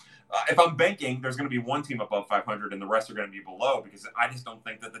in. If I'm banking, there's going to be one team above 500 and the rest are going to be below because I just don't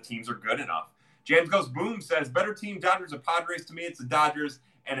think that the teams are good enough. James Goes Boom says, better team, Dodgers or Padres. To me, it's the Dodgers,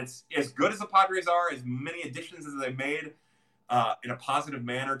 and it's as good as the Padres are, as many additions as they've made in a positive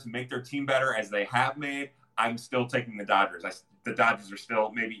manner to make their team better as they have made. I'm still taking the Dodgers. The Dodgers are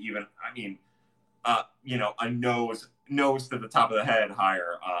still maybe even, a nose to the top of the head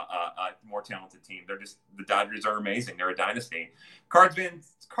higher, more talented team. The Dodgers are amazing. They're a dynasty.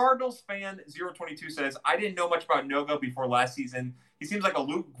 Cardinals fan 022 says, I didn't know much about Noga before last season. He seems like a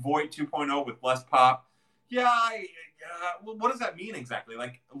Luke Voit 2.0 with less pop. Yeah, well, what does that mean exactly?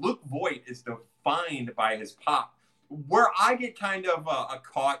 Luke Voit is defined by his pop. Where I get kind of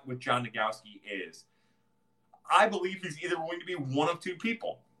caught with John Nagowski is I believe he's either going to be one of two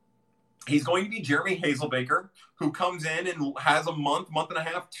people. He's going to be Jeremy Hazelbaker, who comes in and has a month and a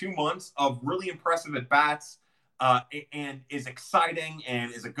half, 2 months of really impressive at-bats and is exciting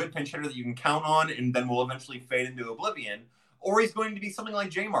and is a good pinch hitter that you can count on and then will eventually fade into oblivion. Or he's going to be something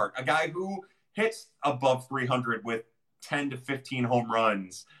like J-Mart, a guy who hits above 300 with 10 to 15 home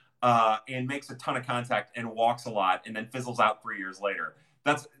runs and makes a ton of contact and walks a lot and then fizzles out 3 years later.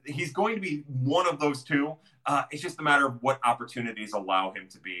 He's going to be one of those two. It's just a matter of what opportunities allow him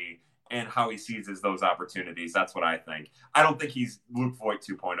to be and how he seizes those opportunities. That's what I think. I don't think he's Luke Voit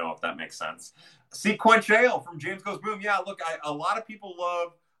 2.0, if that makes sense. Sequential from James Goes Boom. Yeah, look, a lot of people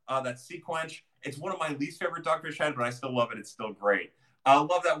love that Sequench. It's one of my least favorite Dogfish Head, but I still love it. It's still great. I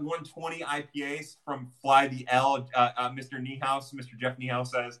love that 120 IPAs from Fly the L. Mr. Niehaus, Mr. Jeff Niehaus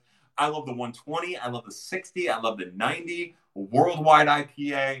says, I love the 120. I love the 60. I love the 90. Worldwide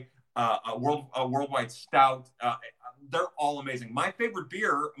IPA, worldwide stout. They're all amazing. My favorite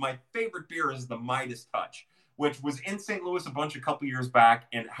beer is the Midas Touch, which was in St. Louis a couple years back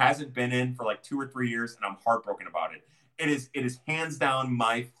and hasn't been in for 2 or 3 years, and I'm heartbroken about it. It is hands down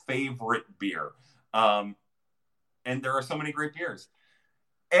my favorite beer. And there are so many great beers.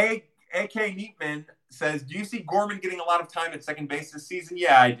 A.K. Neatman says, do you see Gorman getting a lot of time at second base this season?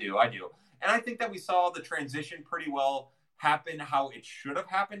 Yeah, I do. And I think that we saw the transition pretty well happen how it should have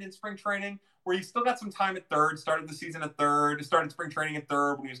happened in spring training, where he still got some time at third, started the season at third, started spring training at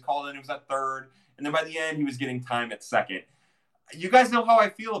third. When he was called in, he was at third. And then by the end, he was getting time at second. You guys know how I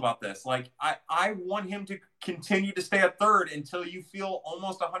feel about this. I want him to continue to stay at third until you feel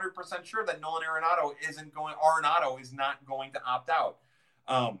almost 100% sure that Nolan Arenado is not going to opt out.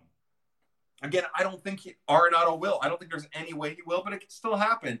 Again, I don't think Arenado will. I don't think there's any way he will, but it could still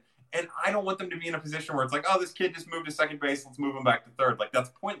happen. And I don't want them to be in a position where it's like, oh, this kid just moved to second base. Let's move him back to third. Like, that's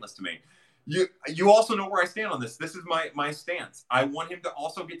pointless to me. You also know where I stand on this. This is my stance. I want him to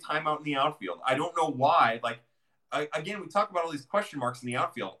also get time out in the outfield. I don't know why. Like, again, we talk about all these question marks in the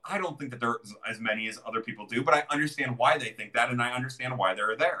outfield. I don't think that there's as many as other people do, but I understand why they think that, and I understand why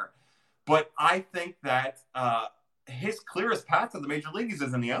they're there. But I think that his clearest path to the major leagues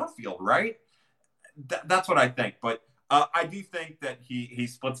is in the outfield, right? That's what I think. But I do think that he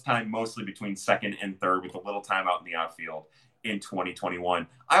splits time mostly between second and third with a little time out in the outfield in 2021.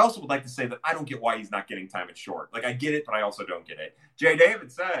 I also would like to say that I don't get why he's not getting time at short. Like, I get it, but I also don't get it. Jay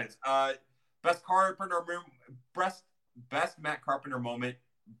David says, best Matt Carpenter moment,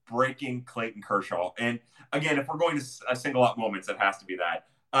 breaking Clayton Kershaw. And again, if we're going to single out moments, it has to be that.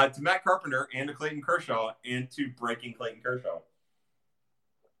 To Matt Carpenter and to Clayton Kershaw and to breaking Clayton Kershaw.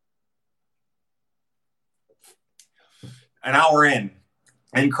 An hour in.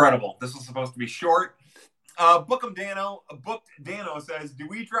 Incredible. This was supposed to be short. Booked Dano says, do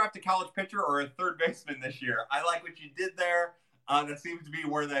we draft a college pitcher or a third baseman this year? I like what you did there. That seems to be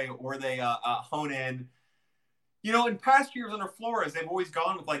where they hone in. You know, in past years under Flores, they've always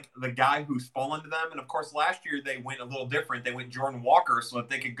gone with like the guy who's fallen to them. And of course, last year they went a little different. They went Jordan Walker so that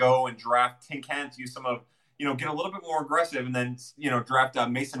they could go and draft Tink Hence, use some of, you know, get a little bit more aggressive, and then, you know, draft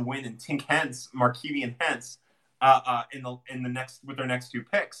Mason Wynn and Tink Hence, Markevian Hence, in the next with their next two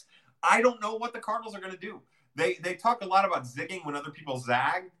picks. I don't know what the Cardinals are going to do. They talk a lot about zigging when other people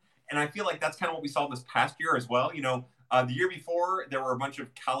zag, and I feel like that's kind of what we saw this past year as well. You know, the year before there were a bunch of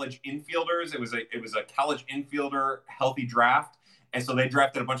college infielders. It was a college infielder healthy draft, and so they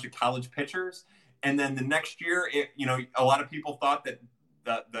drafted a bunch of college pitchers. And then the next year, a lot of people thought that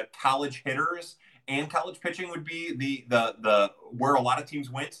the college hitters and college pitching would be the where a lot of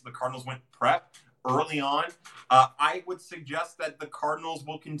teams went. So the Cardinals went prep early on. I would suggest that the Cardinals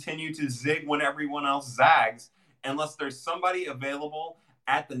will continue to zig when everyone else zags, unless there's somebody available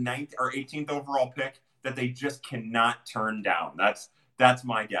at the 9th or 18th overall pick that they just cannot turn down. That's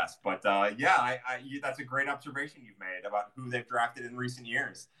my guess. But that's a great observation you've made about who they've drafted in recent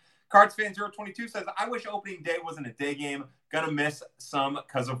years. Cards fan 022 says, I wish opening day wasn't a day game. Gonna miss some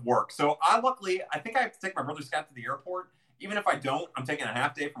because of work. So I think I have to take my brother Scott to the airport. Even if I don't, I'm taking a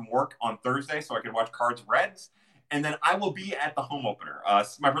half day from work on Thursday so I can watch Cards Reds. And then I will be at the home opener.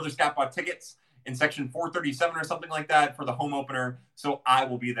 My brother Scott bought tickets in section 437 or something like that for the home opener. So I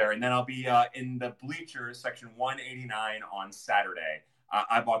will be there. And then I'll be in the bleachers, section 189 on Saturday.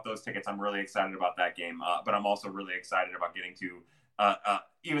 I bought those tickets. I'm really excited about that game. But I'm also really excited about getting to,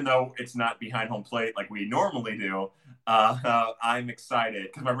 even though it's not behind home plate like we normally do, I'm excited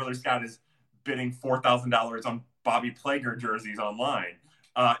because my brother Scott is bidding $4,000 on Bobby Plager jerseys online.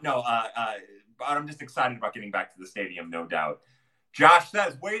 But I'm just excited about getting back to the stadium, no doubt. Josh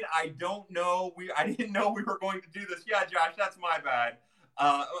says, wait, I didn't know we were going to do this. Yeah, Josh, that's my bad.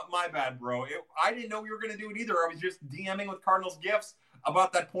 My bad, bro. I didn't know we were going to do it either. I was just DMing with Cardinals Gifts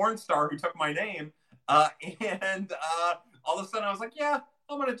about that porn star who took my name. And all of a sudden I was like, yeah,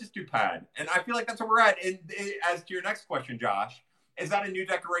 I'm going to just do pad. And I feel like that's where we're at. And as to your next question, Josh, is that a new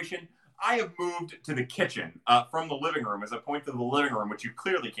decoration? I have moved to the kitchen from the living room as I point to the living room, which you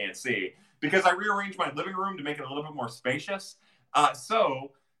clearly can't see, because I rearranged my living room to make it a little bit more spacious.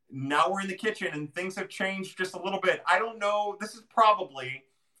 So now we're in the kitchen and things have changed just a little bit. I don't know. This is probably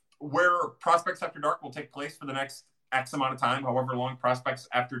where Prospects After Dark will take place for the next X amount of time, however long Prospects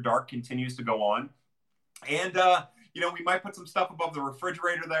After Dark continues to go on. And, we might put some stuff above the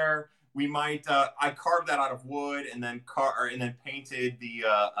refrigerator there. We might. I carved that out of wood and then painted the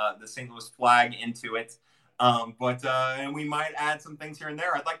St. Louis flag into it. And we might add some things here and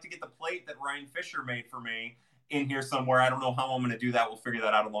there. I'd like to get the plate that Ryan Fisher made for me in here somewhere. I don't know how I'm going to do that. We'll figure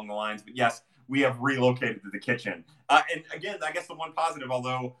that out along the lines. But yes, we have relocated to the kitchen. And again, I guess the one positive,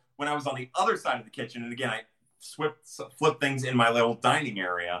 although when I was on the other side of the kitchen, and again, I flip things in my little dining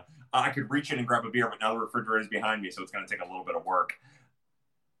area, I could reach in and grab a beer, but now the refrigerator is behind me, so it's going to take a little bit of work.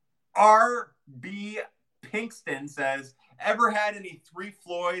 R.B. Pinkston says, ever had any Three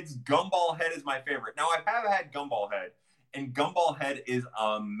Floyds? Gumball Head is my favorite. Now, I have had Gumball Head, and Gumball Head is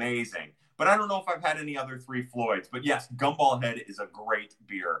amazing. But I don't know if I've had any other Three Floyds. But yes, Gumball Head is a great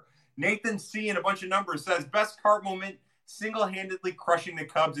beer. Nathan C. in a bunch of numbers says, best card moment, single-handedly crushing the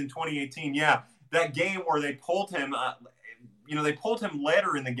Cubs in 2018. Yeah, that game where they pulled him, they pulled him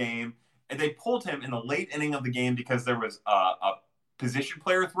later in the game, and they pulled him in the late inning of the game because there was a position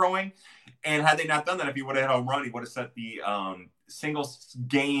player throwing. And had they not done that, if he would have had a home run, he would have set the single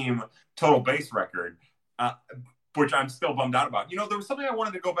game total base record, which I'm still bummed out about. There was something I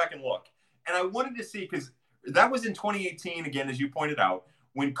wanted to go back and look. And I wanted to see, because that was in 2018, again, as you pointed out,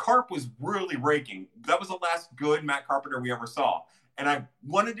 when Carp was really raking. That was the last good Matt Carpenter we ever saw. And I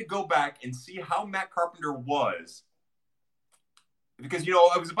wanted to go back and see how Matt Carpenter was, because,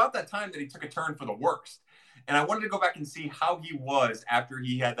 it was about that time that he took a turn for the worst. And I wanted to go back and see how he was after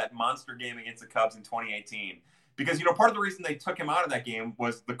he had that monster game against the Cubs in 2018. Because, part of the reason they took him out of that game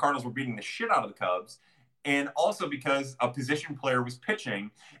was the Cardinals were beating the shit out of the Cubs. And also because a position player was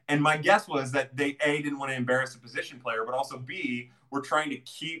pitching. And my guess was that they, A, didn't want to embarrass a position player, but also, B, were trying to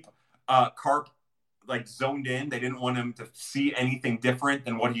keep Carp zoned in. They didn't want him to see anything different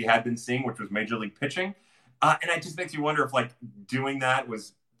than what he had been seeing, which was major league pitching. And it just makes you wonder if doing that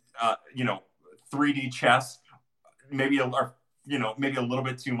was, 3D chess, maybe a little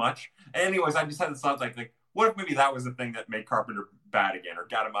bit too much. Anyways, I just had this thought what if maybe that was the thing that made Carpenter bad again, or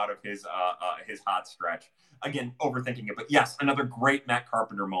got him out of his hot stretch? Again, overthinking it, but yes, another great Matt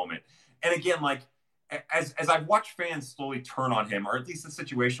Carpenter moment. And again, as I've watched fans slowly turn on him, or at least the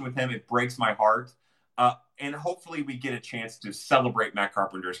situation with him, it breaks my heart. And hopefully we get a chance to celebrate Matt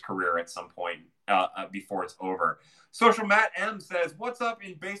Carpenter's career at some point before it's over. Social Matt M says, "What's up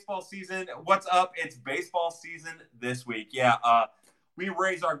in baseball season? What's up? It's baseball season this week." Yeah, we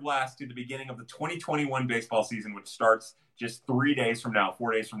raise our glass to the beginning of the 2021 baseball season, which starts just 3 days from now,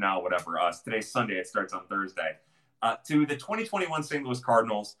 4 days from now, whatever. Today's Sunday. It starts on Thursday. To the 2021 St. Louis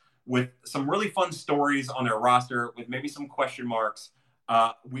Cardinals, with some really fun stories on their roster, with maybe some question marks.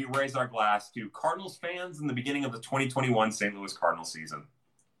 We raise our glass to Cardinals fans in the beginning of the 2021 St. Louis Cardinals season.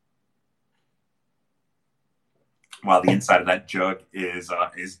 Wow, the inside of that jug is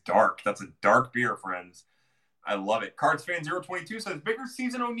dark. That's a dark beer, friends. I love it. Cards fan 022 says, "Bigger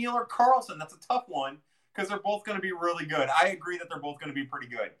season, O'Neill or Carlson?" That's a tough one because they're both going to be really good. I agree that they're both going to be pretty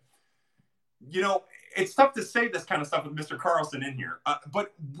good. It's tough to say this kind of stuff with Mr. Carlson in here,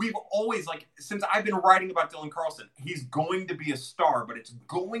 but we've always, since I've been writing about Dylan Carlson, he's going to be a star, but it's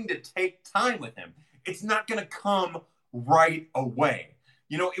going to take time with him. It's not going to come right away.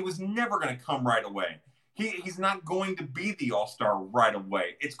 It was never going to come right away. He's not going to be the all-star right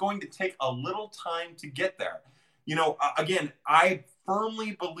away. It's going to take a little time to get there. Again, I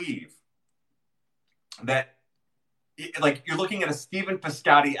firmly believe that, you're looking at a Stephen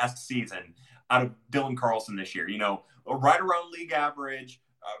Piscotty-esque season out of Dylan Carlson this year. Right around league average,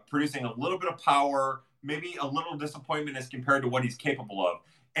 producing a little bit of power, maybe a little disappointment as compared to what he's capable of.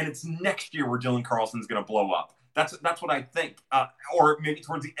 And it's next year where Dylan Carlson's going to blow up. That's what I think. Or maybe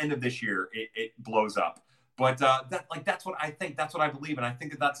towards the end of this year, it blows up. But that's what I think. That's what I believe. And I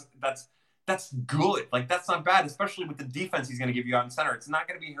think that's good. That's not bad, especially with the defense he's going to give you out in center. It's not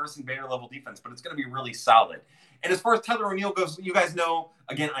going to be Harrison Bader level defense, but it's going to be really solid. And as far as Tyler O'Neill goes, you guys know,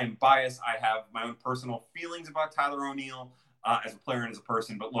 again, I'm biased. I have my own personal feelings about Tyler O'Neill as a player and as a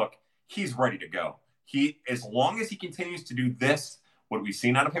person. But look, he's ready to go. As long as he continues to do this, what we've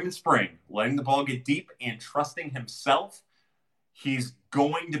seen out of him in spring, letting the ball get deep and trusting himself, he's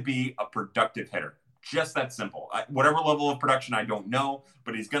going to be a productive hitter. Just that simple. Whatever level of production, I don't know,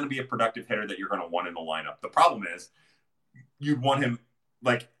 but he's going to be a productive hitter that you're going to want in the lineup. The problem is you'd want him,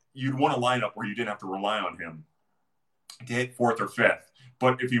 you'd want a lineup where you didn't have to rely on him to hit fourth or fifth.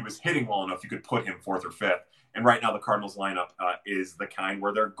 But if he was hitting well enough, you could put him fourth or fifth. And right now the Cardinals lineup is the kind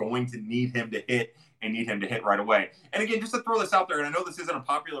where they're going to need him to hit and need him to hit right away. And again, just to throw this out there, and I know this isn't a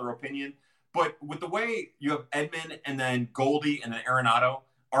popular opinion, but with the way you have Edman and then Goldie and then Arenado,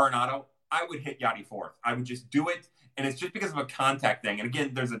 I would hit Yadi fourth. I would just do it. And it's just because of a contact thing. And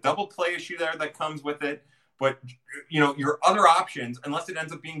again, there's a double play issue there that comes with it. But, your other options, unless it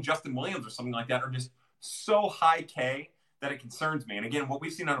ends up being Justin Williams or something like that, are just so high K that it concerns me. And again, what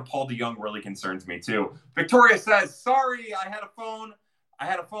we've seen out of Paul DeJong really concerns me too. Victoria says, "Sorry, I had a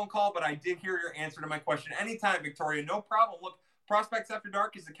phone call, but I did hear your answer to my question." Anytime, Victoria, no problem. Look, Prospects After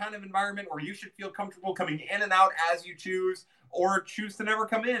Dark is the kind of environment where you should feel comfortable coming in and out as you choose, or choose to never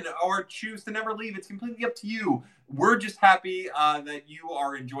come in, or choose to never leave. It's completely up to you. We're just happy that you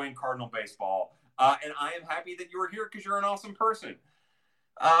are enjoying Cardinal baseball. And I am happy that you are here because you're an awesome person.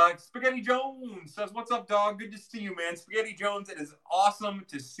 Spaghetti Jones says, "What's up, dog? Good to see you, man." Spaghetti Jones, it is awesome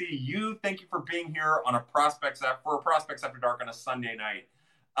to see you. Thank you for being here on a Prospects After Dark on a Sunday night.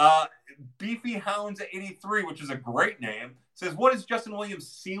 Beefy Hounds 83, which is a great name, says, "What is Justin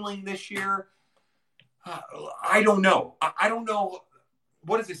Williams' ceiling this year?" I don't know. I don't know.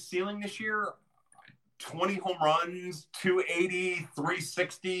 What is his ceiling this year? 20 home runs, 280,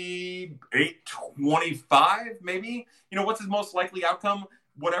 360, 825, maybe? What's his most likely outcome?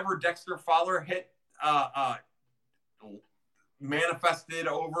 Whatever Dexter Fowler hit manifested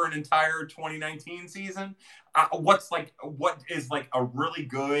over an entire 2019 season. What is a really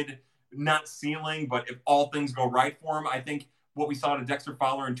good not ceiling, but if all things go right for him, I think what we saw to Dexter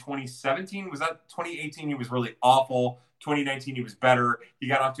Fowler in 2017, was that 2018? He was really awful. 2019, he was better. He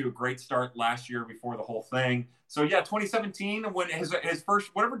got off to a great start last year before the whole thing. So yeah, 2017, when his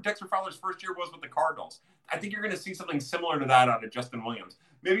first, whatever Dexter Fowler's first year was with the Cardinals, I think you're going to see something similar to that out of Justin Williams.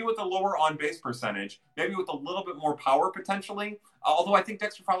 Maybe with a lower on-base percentage, maybe with a little bit more power potentially. Although I think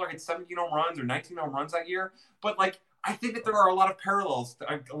Dexter Fowler had 17 home runs or 19 home runs that year. But like, I think that there are a lot of parallels,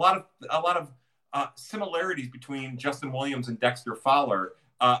 a lot of similarities between Justin Williams and Dexter Fowler,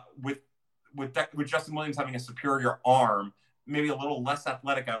 with Justin Williams having a superior arm, maybe a little less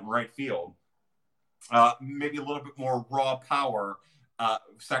athletic out in right field, maybe a little bit more raw power,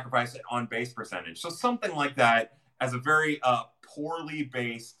 sacrifice on base percentage. So something like that as a very poorly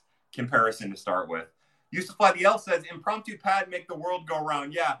based comparison to start with. Yusuf Fly says, impromptu pad make the world go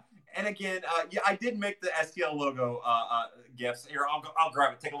round. Yeah. And again, yeah, I did make the STL logo gifts. Here, I'll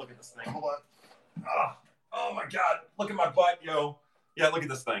grab it. Take a look at this thing. Hold on. Oh my God. Look at my butt, yo. Yeah, look at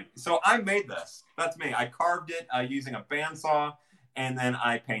this thing. So I made this. That's me. I carved it using a bandsaw, and then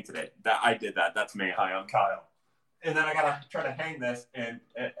I painted it. I did that. That's me. Hi, I'm Kyle. And then I got to try to hang this, and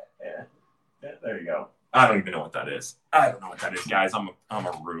there you go. I don't even know what that is. I don't know what that is, guys. I'm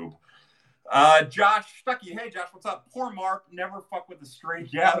a rube. Josh Stuckey. Hey, Josh, what's up? Poor Mark. Never fuck with the string.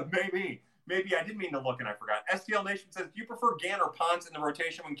 Yeah, maybe. Maybe I didn't mean to look and I forgot. STL Nation says, do you prefer Gant or Ponce in the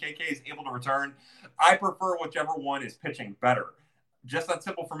rotation when KK is able to return? I prefer whichever one is pitching better. Just that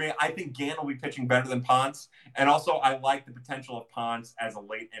simple for me. I think Gant will be pitching better than Ponce. And also, I like the potential of Ponce as a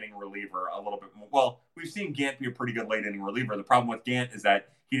late inning reliever a little bit more. Well, we've seen Gant be a pretty good late inning reliever. The problem with Gant is that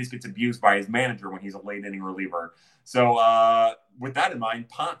he just gets abused by his manager when he's a late inning reliever. So with that in mind,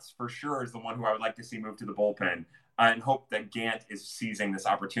 Ponce for sure is the one who I would like to see move to the bullpen, and hope that Gant is seizing this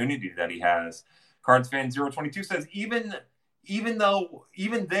opportunity that he has. Cards fan 022 says, even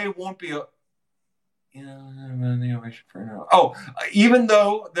they won't be even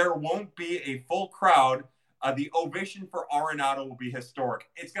though there won't be a full crowd, the ovation for Arenado will be historic.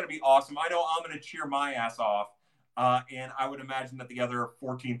 It's going to be awesome. I know I'm going to cheer my ass off, and I would imagine that the other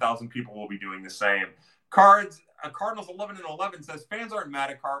 14,000 people will be doing the same. Cardinals 11-11 says, fans aren't mad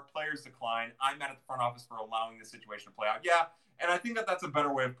at Carp, players decline. I'm mad at the front office for allowing this situation to play out. Yeah, and I think that that's a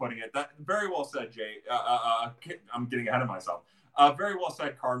better way of putting it. That very well said, Jay. I'm getting ahead of myself. Very well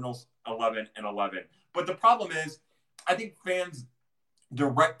said, Cardinals 11-11. But the problem is, I think fans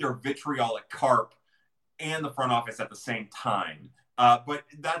direct their vitriol at Carp and the front office at the same time. But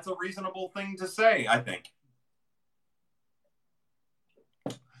that's a reasonable thing to say, I think.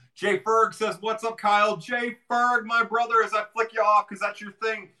 Jay Ferg says, what's up, Kyle? Jay Ferg, my brother, as I flick you off, because that's your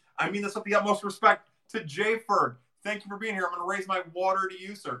thing. I mean this with the utmost respect to Jay Ferg. Thank you for being here. I'm going to raise my water to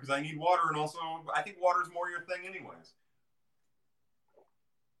you, sir, because I need water, and also I think water is more your thing anyways.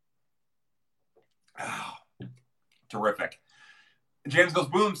 Oh, terrific. James Goes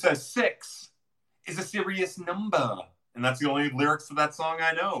Boom says 6 is a serious number. And that's the only lyrics to that song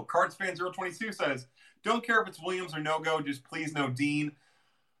I know. Cards fan 022 says, don't care if it's Williams or no-go, just please no Dean.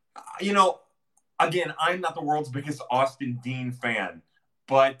 Again, I'm not the world's biggest Austin Dean fan.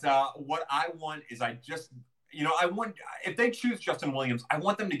 But what I want is if they choose Justin Williams, I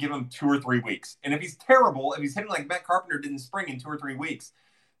want them to give him 2 or 3 weeks. And if he's terrible, if he's hitting like Matt Carpenter did in spring in 2 or 3 weeks,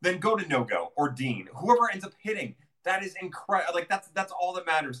 then go to no-go or Dean. Whoever ends up hitting, that is incredible. Like that's all that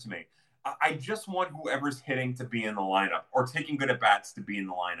matters to me. I just want whoever's hitting to be in the lineup or taking good at-bats to be in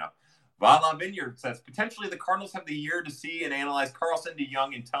the lineup. Vala Vineyard says, potentially the Cardinals have the year to see and analyze Carlson,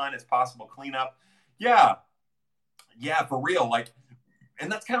 DeYoung, and Ton as possible cleanup. Yeah, for real.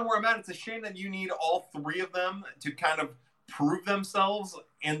 And that's kind of where I'm at. It's a shame that you need all 3 of them to kind of prove themselves,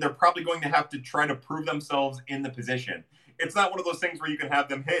 and they're probably going to have to try to prove themselves in the position. It's not one of those things where you can have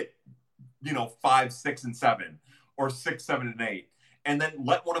them hit, 5, 6, and 7, or 6, 7, and 8, and then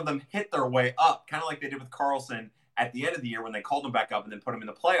let one of them hit their way up, kind of like they did with Carlson at the end of the year when they called him back up and then put him in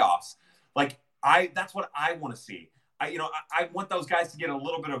the playoffs. That's what I want to see. I want those guys to get a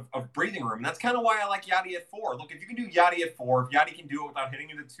little bit of breathing room. And that's kind of why I like Yadi at 4. Look, if you can do Yadi at 4, if Yadi can do it without hitting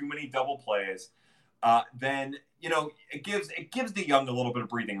into too many double plays, then it gives DeYoung a little bit of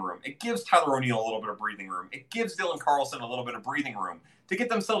breathing room. It gives Tyler O'Neill a little bit of breathing room. It gives Dylan Carlson a little bit of breathing room to get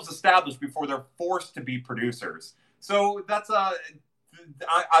themselves established before they're forced to be producers. So that's I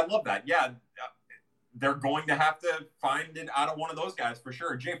love that. Yeah, they're going to have to find it out of one of those guys for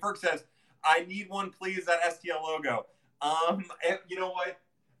sure. Jay Ferg says, I need one, please, that STL logo. You know what?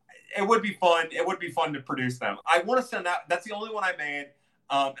 It would be fun. It would be fun to produce them. I want to send that. That's the only one I made.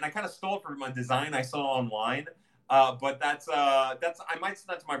 And I kind of stole it from a design I saw online. But that's I might send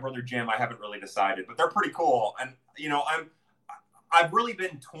that to my brother Jim. I haven't really decided, but they're pretty cool. And I've really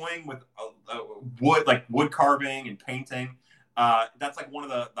been toying with wood carving and painting. That's like one of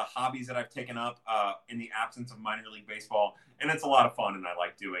the hobbies that I've taken up in the absence of minor league baseball, and it's a lot of fun, and I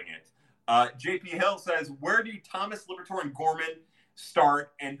like doing it. JP Hill says, where do Thomas, Liberatore, and Gorman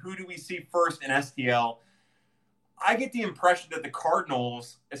start, and who do we see first in STL? I get the impression that the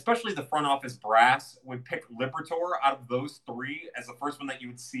Cardinals, especially the front office brass, would pick Liberatore out of those three as the first one that you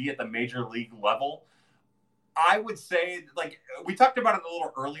would see at the major league level. I would say, like we talked about it a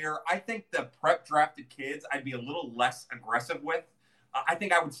little earlier, I think the prep drafted kids I'd be a little less aggressive with. I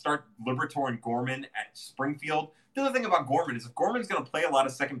think I would start Liberatore and Gorman at Springfield. The other thing about Gorman is if Gorman's going to play a lot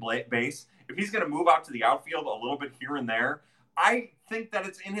of second base, if he's going to move out to the outfield a little bit here and there, I think that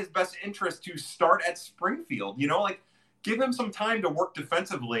it's in his best interest to start at Springfield. You know, like give him some time to work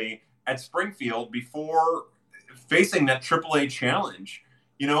defensively at Springfield before facing that AAA challenge.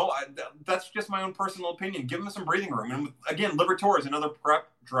 You know, that's just my own personal opinion. Give him some breathing room. And again, Liberatore is another prep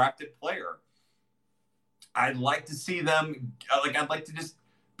drafted player. I'd like to see them, I'd like to just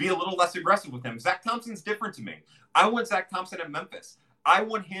be a little less aggressive with him. Zach Thompson's different to me. I want Zach Thompson at Memphis. I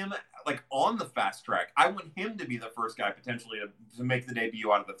want him, like, on the fast track. I want him to be the first guy potentially to make the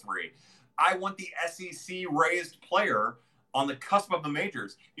debut out of the three. I want the SEC-raised player on the cusp of the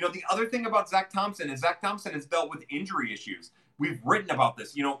majors. You know, the other thing about Zach Thompson is Zach Thompson has dealt with injury issues. We've written about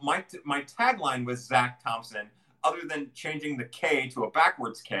this. You know, my tagline with Zach Thompson, other than changing the K to a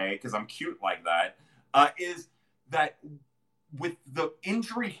backwards K, because I'm cute like that, is that with the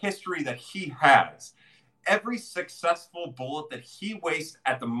injury history that he has, every successful bullet that he wastes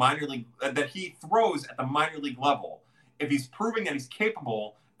at the minor league, that he throws at the minor league level, if he's proving that he's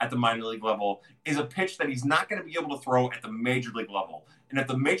capable at the minor league level, is a pitch that he's not going to be able to throw at the major league level. And if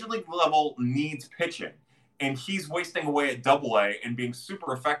the major league level needs pitching, and he's wasting away at AA and being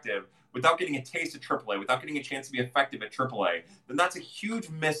super effective without getting a taste of AAA, without getting a chance to be effective at AAA, then that's a huge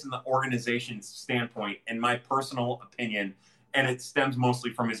miss in the organization's standpoint, in my personal opinion. And it stems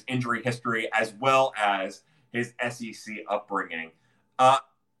mostly from his injury history as well as his SEC upbringing. Alan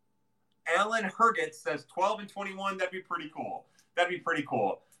Herget says 12 and 21. That'd be pretty cool.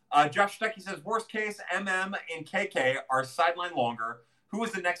 Josh Stuckey says, worst case, MM and KK are sidelined longer. Who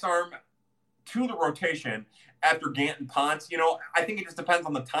is the next arm to the rotation after Gant and Ponce? You know, I think it just depends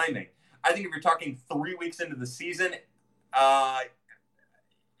on the timing. I think if you're talking 3 weeks into the season, I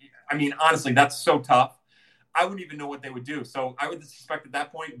mean, honestly, that's so tough. I wouldn't even know what they would do. So I would suspect at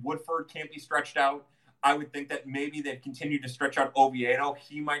that point, Woodford can't be stretched out. I would think that maybe they've continued to stretch out Oviedo.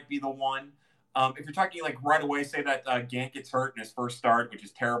 He might be the one. If you're talking like right away, say that Gant gets hurt in his first start, which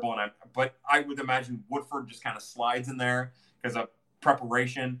is terrible, but I would imagine Woodford just kind of slides in there because of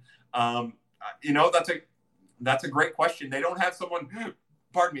preparation. You know, that's a great question. They don't have someone.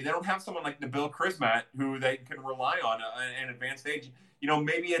 Pardon me. They don't have someone like Nabil Krismat who they can rely on at an advanced age. You know,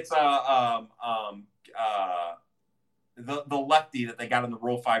 maybe it's the lefty that they got in the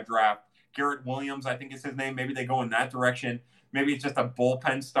Rule 5 draft, Garrett Williams, I think is his name. Maybe they go in that direction. Maybe it's just a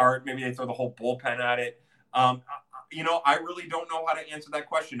bullpen start. Maybe they throw the whole bullpen at it. You know, I really don't know how to answer that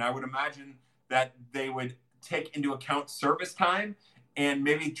question. I would imagine that they would take into account service time and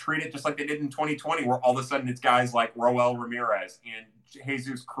maybe treat it just like they did in 2020, where all of a sudden it's guys like Roel Ramirez and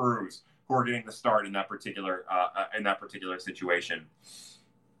Jesus Cruz who are getting the start in that particular situation.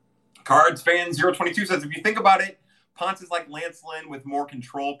 Cards fan 022 says, if you think about it, Ponce is like Lance Lynn with more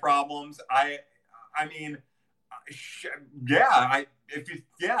control problems. I mean, sure,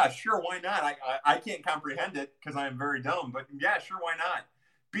 why not? I can't comprehend it because I am very dumb, but yeah, sure, why not?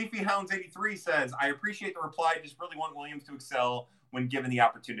 Beefy Hounds 83 says, I appreciate the reply. Just really want Williams to excel when given the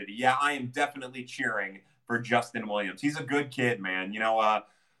opportunity. Yeah, I am definitely cheering for Justin Williams. He's a good kid, man. You know, a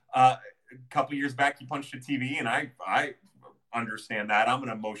couple years back, he punched a TV, and I understand that. I'm an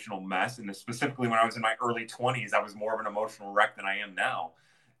emotional mess, and specifically when I was in my early 20s, I was more of an emotional wreck than I am now.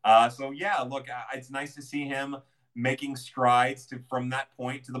 So yeah, look, it's nice to see him making strides from that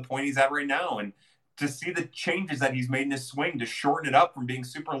point to the point he's at right now, and to see the changes that he's made in his swing to shorten it up from being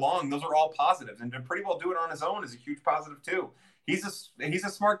super long. Those are all positives, and to pretty well do it on his own is a huge positive too. He's a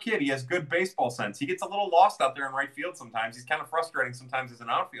smart kid. He has good baseball sense. He gets a little lost out there in right field sometimes. He's kind of frustrating sometimes as an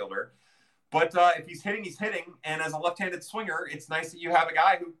outfielder. But if he's hitting, he's hitting. And as a left-handed swinger, it's nice that you have a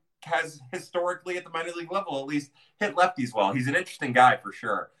guy who has historically at the minor league level at least hit lefties well. He's an interesting guy for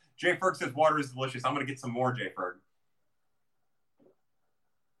sure. Jay Ferg says water is delicious. I'm going to get some more, Jay Ferg.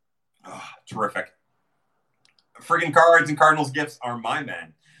 Oh, terrific. Friggin' Cards and Cardinals gifts are my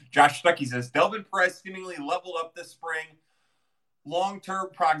men. Josh Stuckey says, Delvin Perez seemingly leveled up this spring. Long-term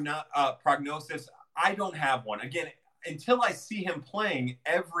prognosis, I don't have one. Again, until I see him playing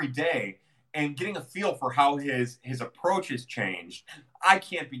every day and getting a feel for how his approach has changed, I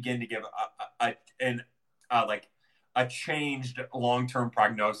can't begin to give like a changed long-term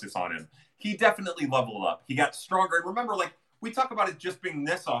prognosis on him. He definitely leveled up. He got stronger. And remember, like, we talk about it just being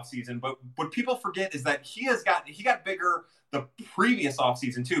this offseason, but what people forget is that he got bigger the previous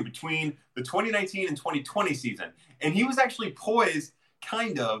offseason too, between the 2019 and 2020 season. And he was actually poised,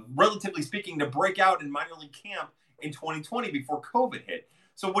 kind of, relatively speaking, to break out in minor league camp in 2020 before COVID hit.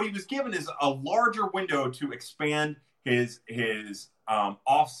 So what he was given is a larger window to expand his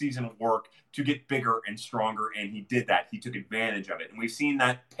off-season work to get bigger and stronger, and he did that. He took advantage of it, and we've seen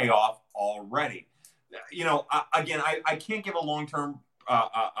that pay off already. You know, again, I can't give a long-term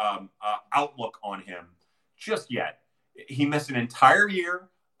outlook on him just yet. He missed an entire year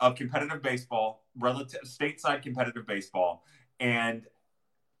of competitive baseball, relative stateside competitive baseball, and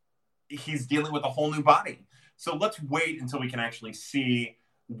he's dealing with a whole new body. So let's wait until we can actually see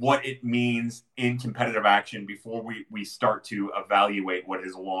what it means in competitive action before we start to evaluate what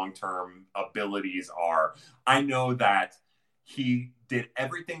his long-term abilities are. I know that he did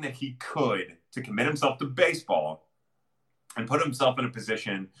everything that he could to commit himself to baseball and put himself in a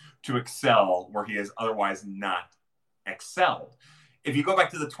position to excel where he has otherwise not excelled. If you go back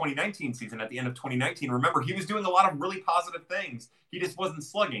to the 2019 season, at the end of 2019, remember, he was doing a lot of really positive things. He just wasn't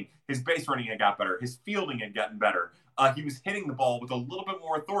slugging. His base running had got better. His fielding had gotten better. He was hitting the ball with a little bit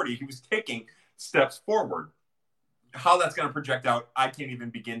more authority. He was taking steps forward. How that's going to project out, I can't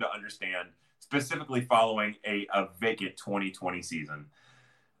even begin to understand, specifically following a vacant 2020 season.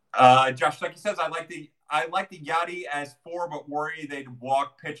 Josh Stuckey says, I like the Yadi as 4, but worry they'd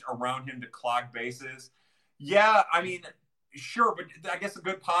walk pitch around him to clog bases. Yeah, I mean, sure, but I guess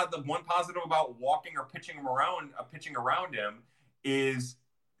the one positive about walking or pitching around him is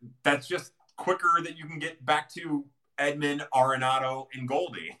that's just quicker that you can get back to Edman, Arenado, and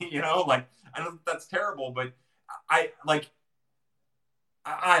Goldie. You know, like, I don't think that's terrible, but I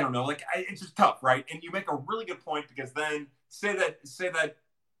don't know. Like, it's just tough, right? And you make a really good point, because then say that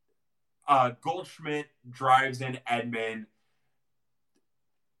Goldschmidt drives in Edman,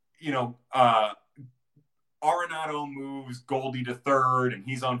 you know, Arenado moves Goldie to third and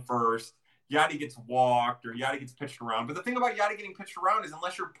he's on first. Yadi gets walked or Yadi gets pitched around. But the thing about Yadi getting pitched around is,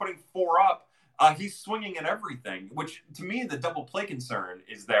 unless you're putting 4 up, he's swinging at everything, which to me, the double play concern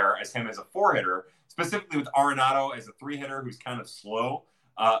is there as him as a 4-hitter, specifically with Arenado as a 3-hitter who's kind of slow,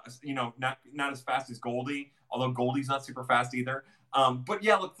 you know, not as fast as Goldie, although Goldie's not super fast either. But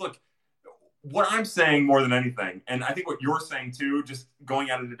yeah, look, what I'm saying more than anything, and I think what you're saying too, just going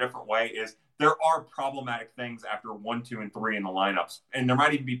at it a different way, is there are problematic things after 1, 2, and 3 in the lineups. And there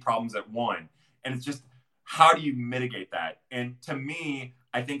might even be problems at 1. And it's just, how do you mitigate that? And to me,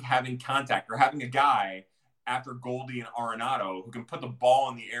 I think having contact, or having a guy after Goldie and Arenado who can put the ball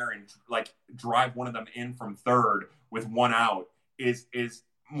in the air and like drive one of them in from third with 1 out is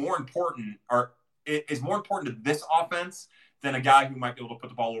more important, or is more important to this offense than a guy who might be able to put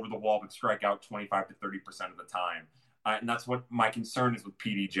the ball over the wall but strike out 25 to 30% of the time. And that's what my concern is with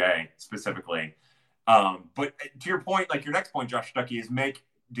PDJ specifically. But to your point, like your next point, Josh Stuckey, is make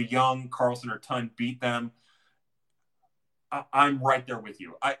DeYoung, Carlson, or Tun beat them. I'm right there with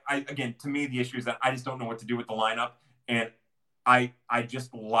you. Again, to me, the issue is that I just don't know what to do with the lineup. And I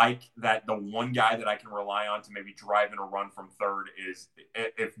just like that the one guy that I can rely on to maybe drive in a run from third is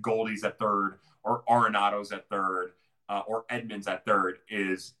if Goldie's at third or Arenado's at third or Edman's at third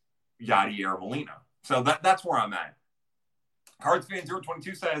is Yadi or Molina. So that's where I'm at. Cards fan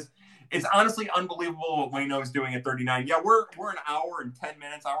 022 says, it's honestly unbelievable what Waino is doing at 39. Yeah, we're an hour and 10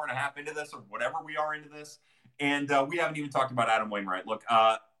 minutes, hour and a half into this, or whatever we are into this. And we haven't even talked about Adam Wainwright. Look,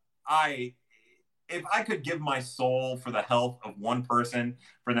 if I could give my soul for the health of one person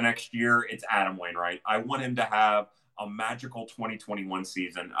for the next year, it's Adam Wainwright. I want him to have a magical 2021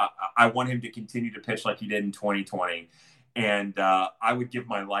 season. I want him to continue to pitch like he did in 2020. And I would give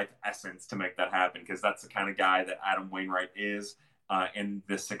my life essence to make that happen, because that's the kind of guy that Adam Wainwright is. And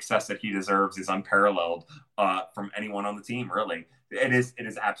the success that he deserves is unparalleled from anyone on the team, really. It is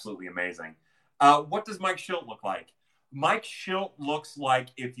absolutely amazing. What does Mike Shildt look like? Mike Shildt looks like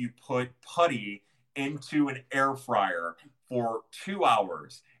if you put putty into an air fryer for 2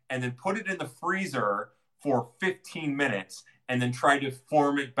 hours and then put it in the freezer for 15 minutes and then try to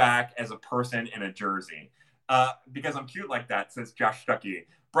form it back as a person in a jersey. Because I'm cute like that, says Josh Stuckey.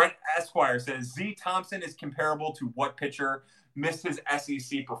 Brent Esquire says, Z Thompson is comparable to what pitcher missed his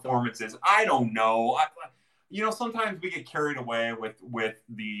SEC performances? I don't know. Sometimes we get carried away with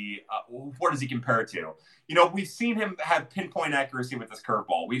the what does he compare to? We've seen him have pinpoint accuracy with his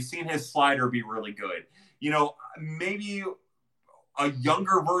curveball. We've seen his slider be really good. Maybe a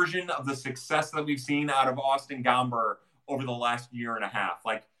younger version of the success that we've seen out of Austin Gomber over the last year and a half.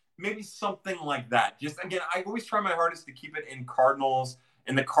 Like maybe something like that. Just again, I always try my hardest to keep it in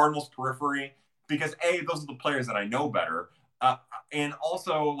the Cardinals periphery, because those are the players that I know better. And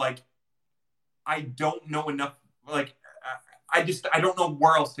also like, I don't know enough. Like, I don't know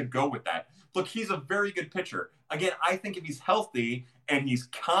where else to go with that. Look, he's a very good pitcher. Again, I think if he's healthy and he's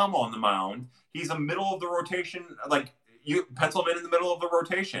calm on the mound, he's a middle of the rotation. Like you pencil him in the middle of the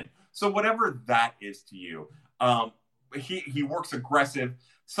rotation. So whatever that is to you, he works aggressive.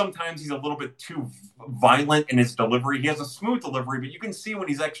 Sometimes he's a little bit too violent in his delivery. He has a smooth delivery, but you can see when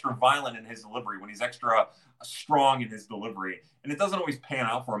he's extra violent in his delivery, when he's extra strong in his delivery, and it doesn't always pan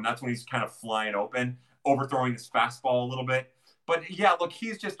out for him. That's when he's kind of flying open, overthrowing his fastball a little bit. But yeah, look,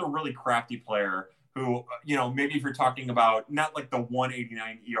 he's just a really crafty player who, maybe if you're talking about not like the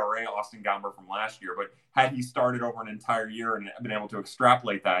 189 ERA Austin Gomber from last year, but had he started over an entire year and been able to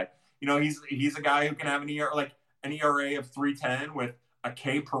extrapolate that, he's a guy who can have an ERA of 3.10 with a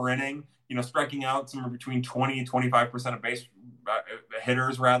K per inning, striking out somewhere between 20 and 25% of base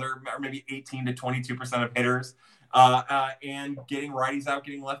hitters, rather, or maybe 18 to 22% of hitters, and getting righties out,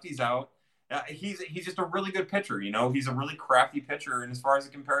 getting lefties out. He's just a really good pitcher. He's a really crafty pitcher. And as far as a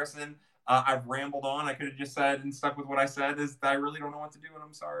comparison, I've rambled on. I could have just said and stuck with what I said is that I really don't know what to do, and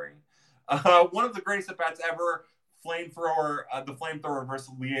I'm sorry. One of the greatest at-bats ever, the flamethrower versus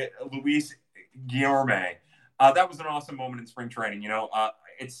Luis Guillorme. That was an awesome moment in spring training.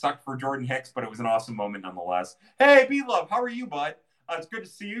 It sucked for Jordan Hicks, but it was an awesome moment nonetheless. Hey, B-Love, how are you, bud? It's good to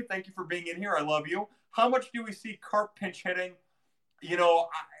see you. Thank you for being in here. I love you. How much do we see Carp pinch hitting?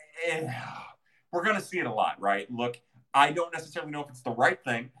 We're going to see it a lot, right? Look, I don't necessarily know if it's the right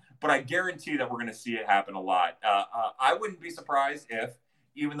thing, but I guarantee that we're going to see it happen a lot. I wouldn't be surprised if,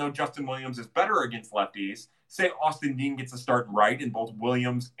 even though Justin Williams is better against lefties, say Austin Dean gets a start right and both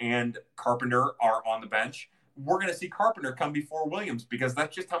Williams and Carpenter are on the bench, we're going to see Carpenter come before Williams, because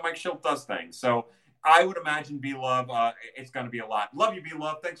that's just how Mike Shildt does things. So I would imagine B-Love, it's going to be a lot. Love you,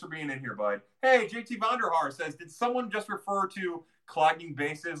 B-Love. Thanks for being in here, bud. Hey, JT Vonderhaar says, did someone just refer to clogging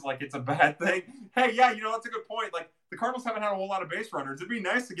bases like it's a bad thing? Hey, yeah, that's a good point. Like, the Cardinals haven't had a whole lot of base runners. It'd be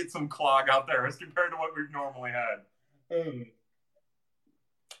nice to get some clog out there as compared to what we've normally had.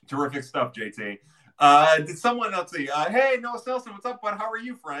 Terrific stuff, JT. Did someone, let's see. Hey, Noah Selson, what's up, bud? How are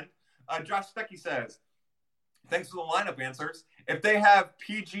you, friend? Josh Stecky says, thanks for the lineup answers. If they have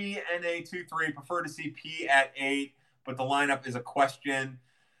PGNA23, prefer to see P at 8, but the lineup is a question.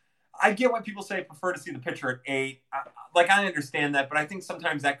 I get why people say prefer to see the pitcher at 8. I understand that, but I think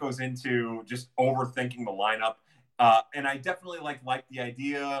sometimes that goes into just overthinking the lineup. And I definitely like the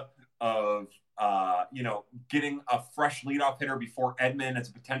idea of, getting a fresh leadoff hitter before Edman as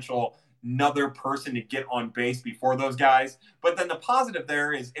a potential another person to get on base before those guys. But then the positive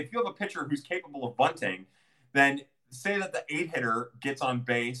there is if you have a pitcher who's capable of bunting, then say that the 8 hitter gets on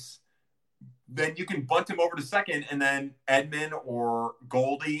base, then you can bunt him over to second, and then Edman or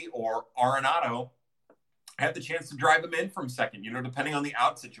Goldie or Arenado have the chance to drive him in from second, depending on the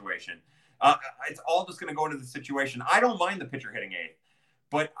out situation. It's all just going to go into the situation. I don't mind the pitcher hitting 8,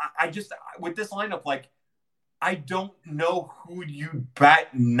 but I just, with this lineup, I don't know who you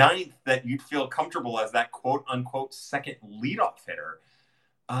bat 9th that you'd feel comfortable as that quote unquote second leadoff hitter.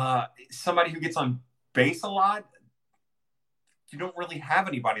 Somebody who gets on base a lot. You don't really have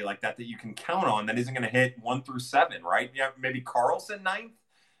anybody like that you can count on that isn't going to hit 1 through 7, right? Yeah, maybe Carlson 9th,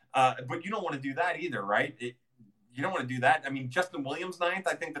 but you don't want to do that either, right? You don't want to do that. I mean, Justin Williams 9th,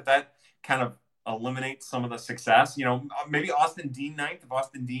 I think that kind of eliminates some of the success. Maybe Austin Dean 9th, if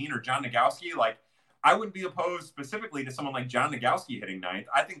Austin Dean or John Nagowski. I wouldn't be opposed specifically to someone like John Nagowski hitting 9th.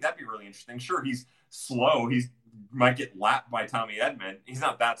 I think that'd be really interesting. Sure, he's slow. He might get lapped by Tommy Edman. He's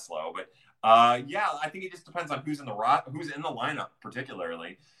not that slow, but yeah, I think it just depends on who's in the lineup,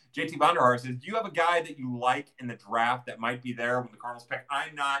 particularly. JT Vonderhaar says, do you have a guy that you like in the draft that might be there when the Cardinals pick?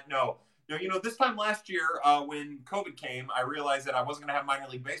 I'm not. No. This time last year when COVID came, I realized that I wasn't going to have minor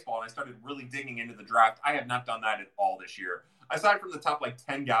league baseball, and I started really digging into the draft. I have not done that at all this year. Aside from the top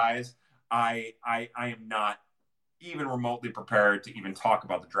 10 guys, I am not even remotely prepared to even talk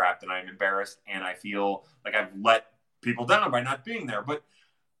about the draft, and I'm embarrassed, and I feel like I've let people down by not being there. But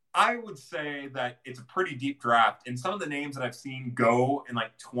I would say that it's a pretty deep draft, and some of the names that I've seen go in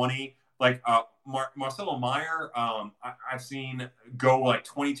 20, Marcelo Meyer, I've seen go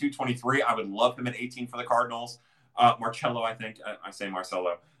 22, 23. I would love him at 18 for the Cardinals. Marcello, I think I say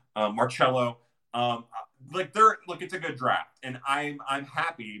Marcelo. Marcello. It's a good draft, and I'm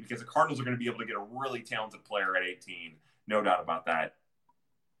happy because the Cardinals are going to be able to get a really talented player at 18, no doubt about that.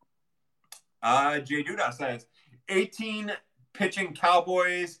 Jay Duda says 18 pitching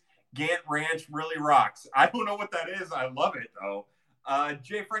Cowboys, Gant Ranch really rocks. I don't know what that is. I love it, though.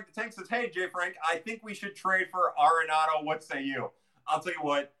 Jay Frank the Tank says, hey, Jay Frank, I think we should trade for Arenado. What say you? I'll tell you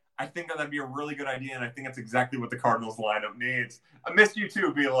what. I think that'd be a really good idea, and I think that's exactly what the Cardinals lineup needs. I missed you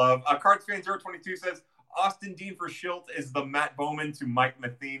too, B-Love. Cards fan 022 says, Austin Dean for Schilt is the Matt Bowman to Mike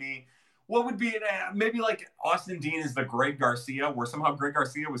Matheny. What would be maybe like Austin Dean is the Greg Garcia, where somehow Greg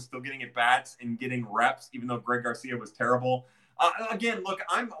Garcia was still getting at bats and getting reps, even though Greg Garcia was terrible. Again, look,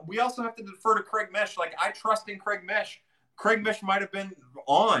 we also have to defer to Craig Mish. Like, I trust in Craig Mish. Craig Mish might have been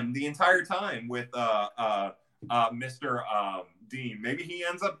on the entire time with Mr. Dean. Maybe he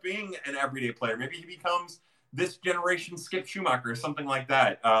ends up being an everyday player. Maybe he becomes this generation Skip Schumacher or something like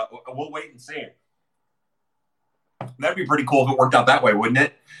that. We'll wait and see. That'd be pretty cool if it worked out that way, wouldn't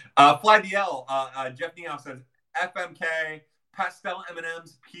it? Fly DL, Jeff Neal says, FMK, pastel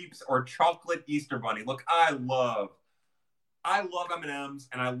M&Ms, Peeps, or chocolate Easter Bunny. Look, I love M&Ms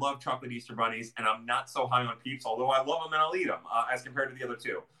and I love chocolate Easter Bunnies, and I'm not so high on Peeps, although I love them and I'll eat them as compared to the other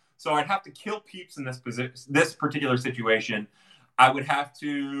two. So I'd have to kill Peeps in this particular situation. I would have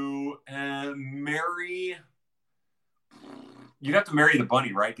to marry. You'd have to marry the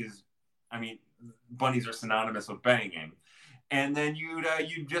bunny, right? Because I mean, bunnies are synonymous with banging, and then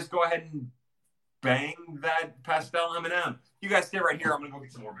you'd just go ahead and bang that pastel M&M. You guys stay right here. I'm gonna go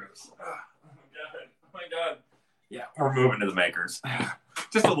get some more booze. Oh my god. Yeah, we're moving to the makers.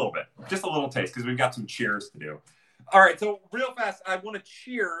 Just a little bit. Just a little taste, because we've got some cheers to do. All right, so real fast, I want to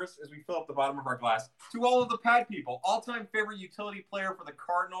cheers, as we fill up the bottom of our glass, to all of the pad people. All-time favorite utility player for the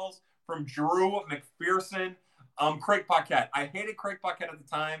Cardinals, from Drew McPherson, Craig Paquette. I hated Craig Paquette at the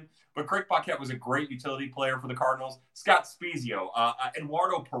time, but Craig Paquette was a great utility player for the Cardinals. Scott Spezio.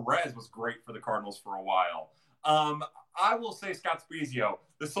 Eduardo Perez was great for the Cardinals for a while. I will say Scott Spezio.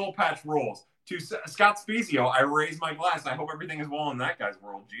 The soul patch rules. To Scott Spezio, I raise my glass. I hope everything is well in that guy's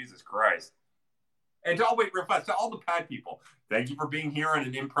world. Jesus Christ. And to all the pad people, thank you for being here on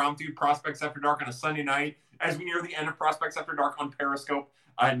an impromptu Prospects After Dark on a Sunday night as we near the end of Prospects After Dark on Periscope.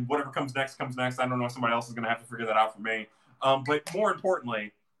 And whatever comes next, comes next. I don't know if somebody else is going to have to figure that out for me. But more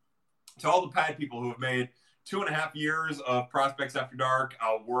importantly, to all the pad people who have made 2.5 years of Prospects After Dark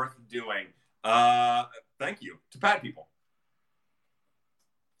worth doing, thank you to pad people.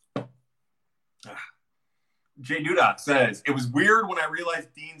 Jay Duda says, it was weird when I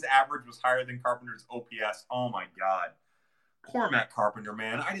realized Dean's average was higher than Carpenter's OPS. Oh, my God. Poor Matt Carpenter,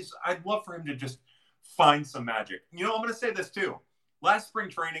 man. I'd love for him to just find some magic. You know, I'm going to say this, too. Last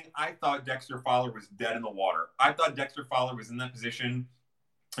spring training, I thought Dexter Fowler was dead in the water. I thought Dexter Fowler was in that position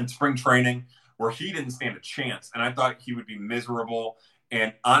in spring training where he didn't stand a chance, and I thought he would be miserable.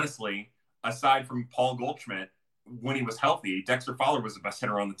 And honestly, aside from Paul Goldschmidt, when he was healthy, Dexter Fowler was the best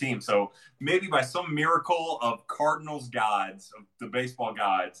hitter on the team. So maybe by some miracle of Cardinals gods, of the baseball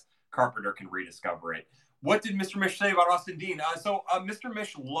gods, Carpenter can rediscover it. What did Mr. Mish say about Austin Dean? Mr.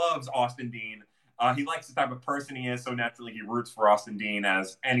 Mish loves Austin Dean. He likes the type of person he is, so naturally he roots for Austin Dean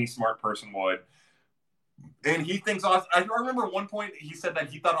as any smart person would. And he thinks I remember at one point he said that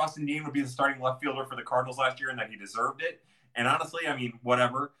he thought Austin Dean would be the starting left fielder for the Cardinals last year and that he deserved it. And honestly, I mean,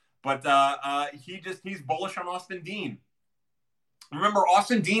 whatever. But he's bullish on Austin Dean. Remember,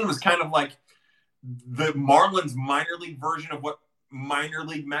 Austin Dean was kind of like the Marlins minor league version of what minor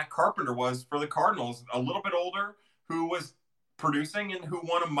league Matt Carpenter was for the Cardinals. A little bit older, who was producing and who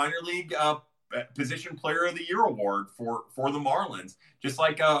won a minor league position player of the year award for the Marlins, just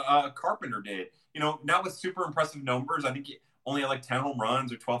like Carpenter did. You know, not with super impressive numbers. I think he only had like 10 home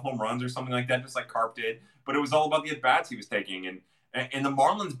runs or 12 home runs or something like that, just like Carp did. But it was all about the at-bats he was taking. And the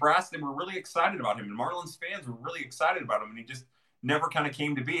Marlins brass, they were really excited about him. And Marlins fans were really excited about him. And he just never kind of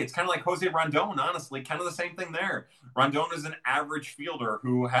came to be. It's kind of like Jose Rondon, honestly. Kind of the same thing there. Rondon is an average fielder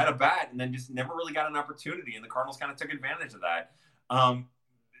who had a bat and then just never really got an opportunity. And the Cardinals kind of took advantage of that. So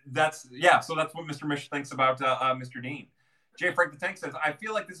that's what Mr. Mish thinks about Mr. Dean. Jay Frank the Tank says, I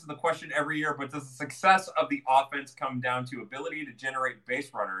feel like this is the question every year, but does the success of the offense come down to ability to generate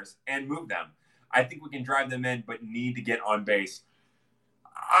base runners and move them? I think we can drive them in, but need to get on base.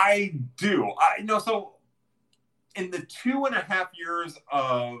 I do. So in the 2.5 years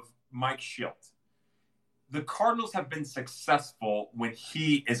of Mike Shildt, the Cardinals have been successful when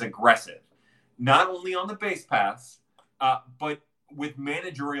he is aggressive, not only on the base paths, but with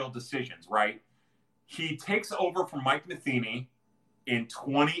managerial decisions, right? He takes over from Mike Matheny in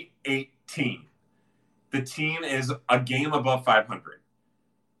 2018. The team is a game above 500.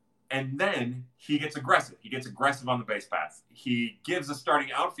 And then he gets aggressive. He gets aggressive on the base paths. He gives a starting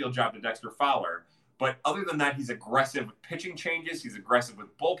outfield job to Dexter Fowler. But other than that, he's aggressive with pitching changes. He's aggressive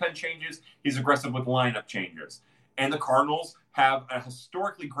with bullpen changes. He's aggressive with lineup changes. And the Cardinals have a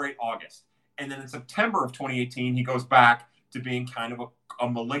historically great August. And then in September of 2018, he goes back to being kind of a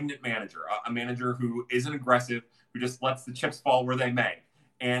malignant manager, a manager who isn't aggressive, who just lets the chips fall where they may.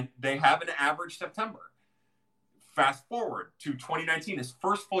 And they have an average September. Fast forward to 2019, his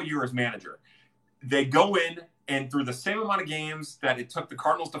first full year as manager. They go in, and through the same amount of games that it took the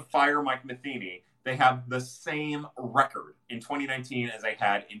Cardinals to fire Mike Matheny, they have the same record in 2019 as they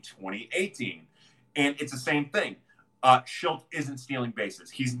had in 2018. And it's the same thing. Shildt isn't stealing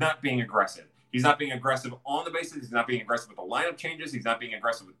bases. He's not being aggressive. He's not being aggressive on the bases. He's not being aggressive with the lineup changes. He's not being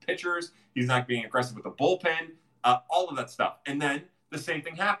aggressive with pitchers. He's not being aggressive with the bullpen, all of that stuff. And then the same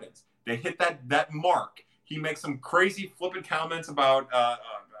thing happens. They hit that mark. He makes some crazy flippant comments about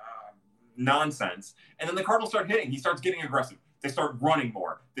nonsense. And then the Cardinals start hitting. He starts getting aggressive. They start running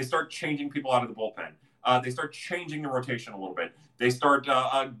more. They start changing people out of the bullpen. They start changing the rotation a little bit. They start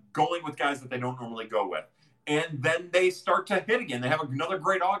going with guys that they don't normally go with. And then they start to hit again. They have another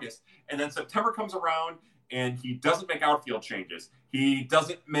great August. And then September comes around, and he doesn't make outfield changes. He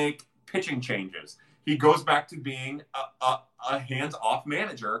doesn't make pitching changes. He goes back to being a hands-off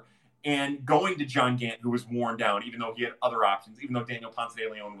manager and going to John Gant, who was worn down, even though he had other options, even though Daniel Ponce de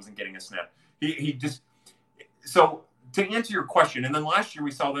Leon wasn't getting a sniff. He just – so to answer your question, and then last year we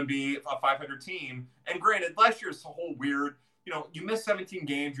saw them be a 500 team. And granted, last year's a whole weird – you miss 17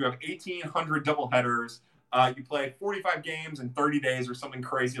 games. You have 1,800 doubleheaders. You play 45 games in 30 days or something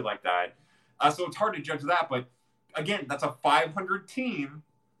crazy like that. So it's hard to judge that. But, again, that's a 500 team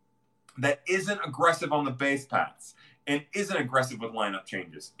that isn't aggressive on the base paths and isn't aggressive with lineup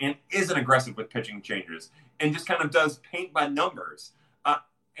changes and isn't aggressive with pitching changes and just kind of does paint by numbers.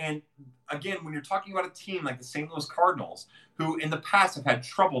 And, again, when you're talking about a team like the St. Louis Cardinals, who in the past have had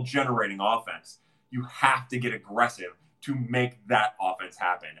trouble generating offense, you have to get aggressive to make that offense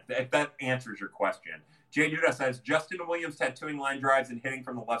happen, if that answers your question. Jay Duda says, Justin Williams tattooing line drives and hitting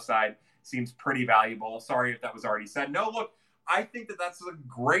from the left side seems pretty valuable. Sorry if that was already said. No, look, I think that's a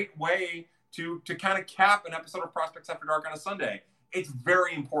great way to kind of cap an episode of Prospects After Dark on a Sunday. It's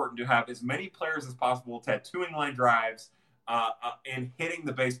very important to have as many players as possible tattooing line drives and hitting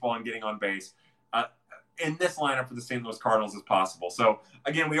the baseball and getting on base in this lineup for the St. Louis Cardinals as possible. So,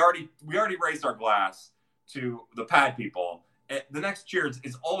 again, we already raised our glass to the pad people. The next cheers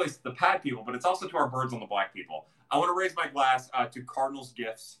is always the pad people, but it's also to our birds on the black people. I want to raise my glass to Cardinals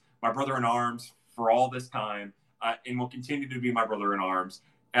Gifts, my brother in arms for all this time, and will continue to be my brother in arms,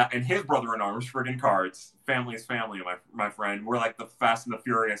 and his brother in arms, friggin' Cards. Family is family, my friend. We're like the Fast and the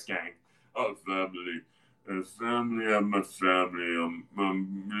Furious gang. Oh, family. Family, I'm my family.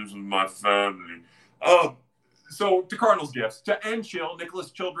 This is my family. So to Cardinals Gifts, to Chill,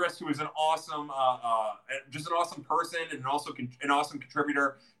 Nicholas Childress, who is an awesome, just an awesome person and also an awesome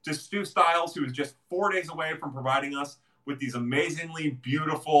contributor. To Stu Styles, who is just 4 days away from providing us with these amazingly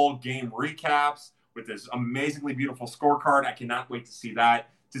beautiful game recaps, with this amazingly beautiful scorecard. I cannot wait to see that.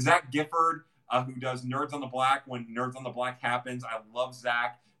 To Zach Gifford, who does Nerds on the Black when Nerds on the Black happens. I love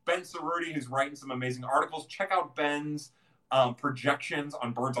Zach. Ben Cerruti, who's writing some amazing articles. Check out Ben's projections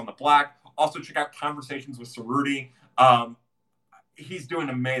on Birds on the Black. Also, check out Conversations with Cerruti. He's doing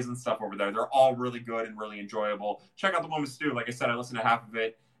amazing stuff over there. They're all really good and really enjoyable. Check out The One with Stu. Like I said, I listened to half of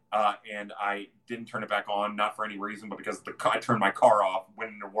it, and I didn't turn it back on, not for any reason, but because I turned my car off,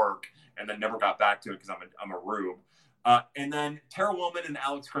 went into work, and then never got back to it because I'm a rube. And then Tara Willman and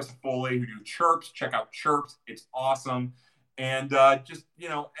Alex Crisafulli, who do Chirps. Check out Chirps. It's awesome. And just,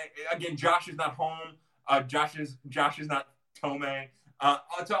 again, Josh is not home. Josh is not Tomei.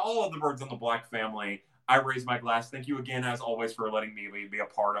 To all of the Birds on the Black family, I raise my glass. Thank you again, as always, for letting me be a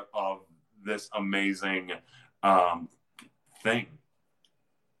part of this amazing thing.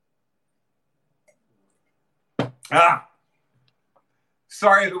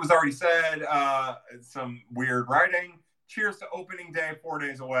 Sorry if it was already said. Some weird writing. Cheers to opening day, 4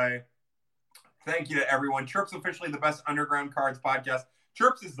 days away. Thank you to everyone. Chirps officially the best Underground Cards podcast.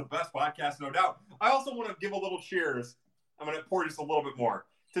 Chirps is the best podcast, no doubt. I also want to give a little cheers. I'm going to pour just a little bit more.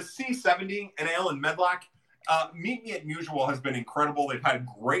 To C70 and Alan Medlock, Meet Me at Usual has been incredible. They've had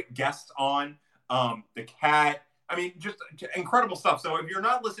great guests on. The Cat. I mean, just incredible stuff. So if you're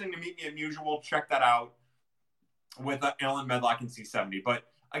not listening to Meet Me at Usual, check that out with Alan Medlock and C70. But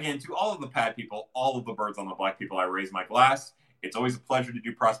again, to all of the pad people, all of the Birds on the Black people, I raise my glass. It's always a pleasure to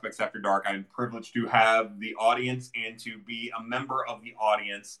do Prospects After Dark. I'm privileged to have the audience and to be a member of the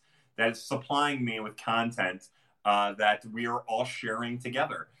audience that is supplying me with content that we are all sharing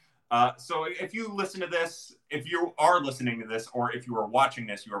together. So if you listen to this, if you are listening to this, or if you are watching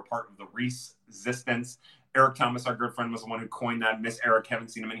this, you are part of the Resistance. Eric Thomas, our good friend, was the one who coined that. Miss Eric, haven't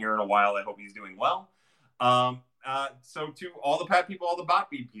seen him in here in a while. I hope he's doing well. So to all the Pat people, all the bot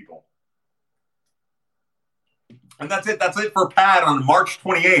beat people. And that's it. That's it for Pat on March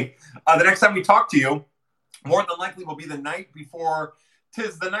 28th. The next time we talk to you, more than likely will be the night before.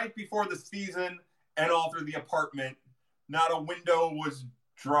 'Tis the night before the season, and all through the apartment, not a window was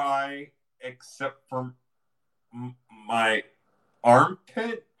dry except for my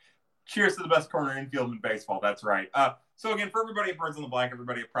armpit. Cheers to the best corner infield in baseball. That's right. So again, for everybody at Birds on the Black,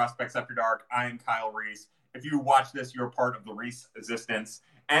 everybody at Prospects After Dark, I am Kyle Reese. If you watch this, you're part of the Reese Resistance.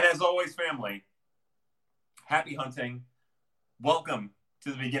 And as always, family, happy hunting. Welcome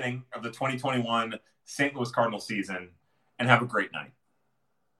to the beginning of the 2021 St. Louis Cardinals season, and have a great night.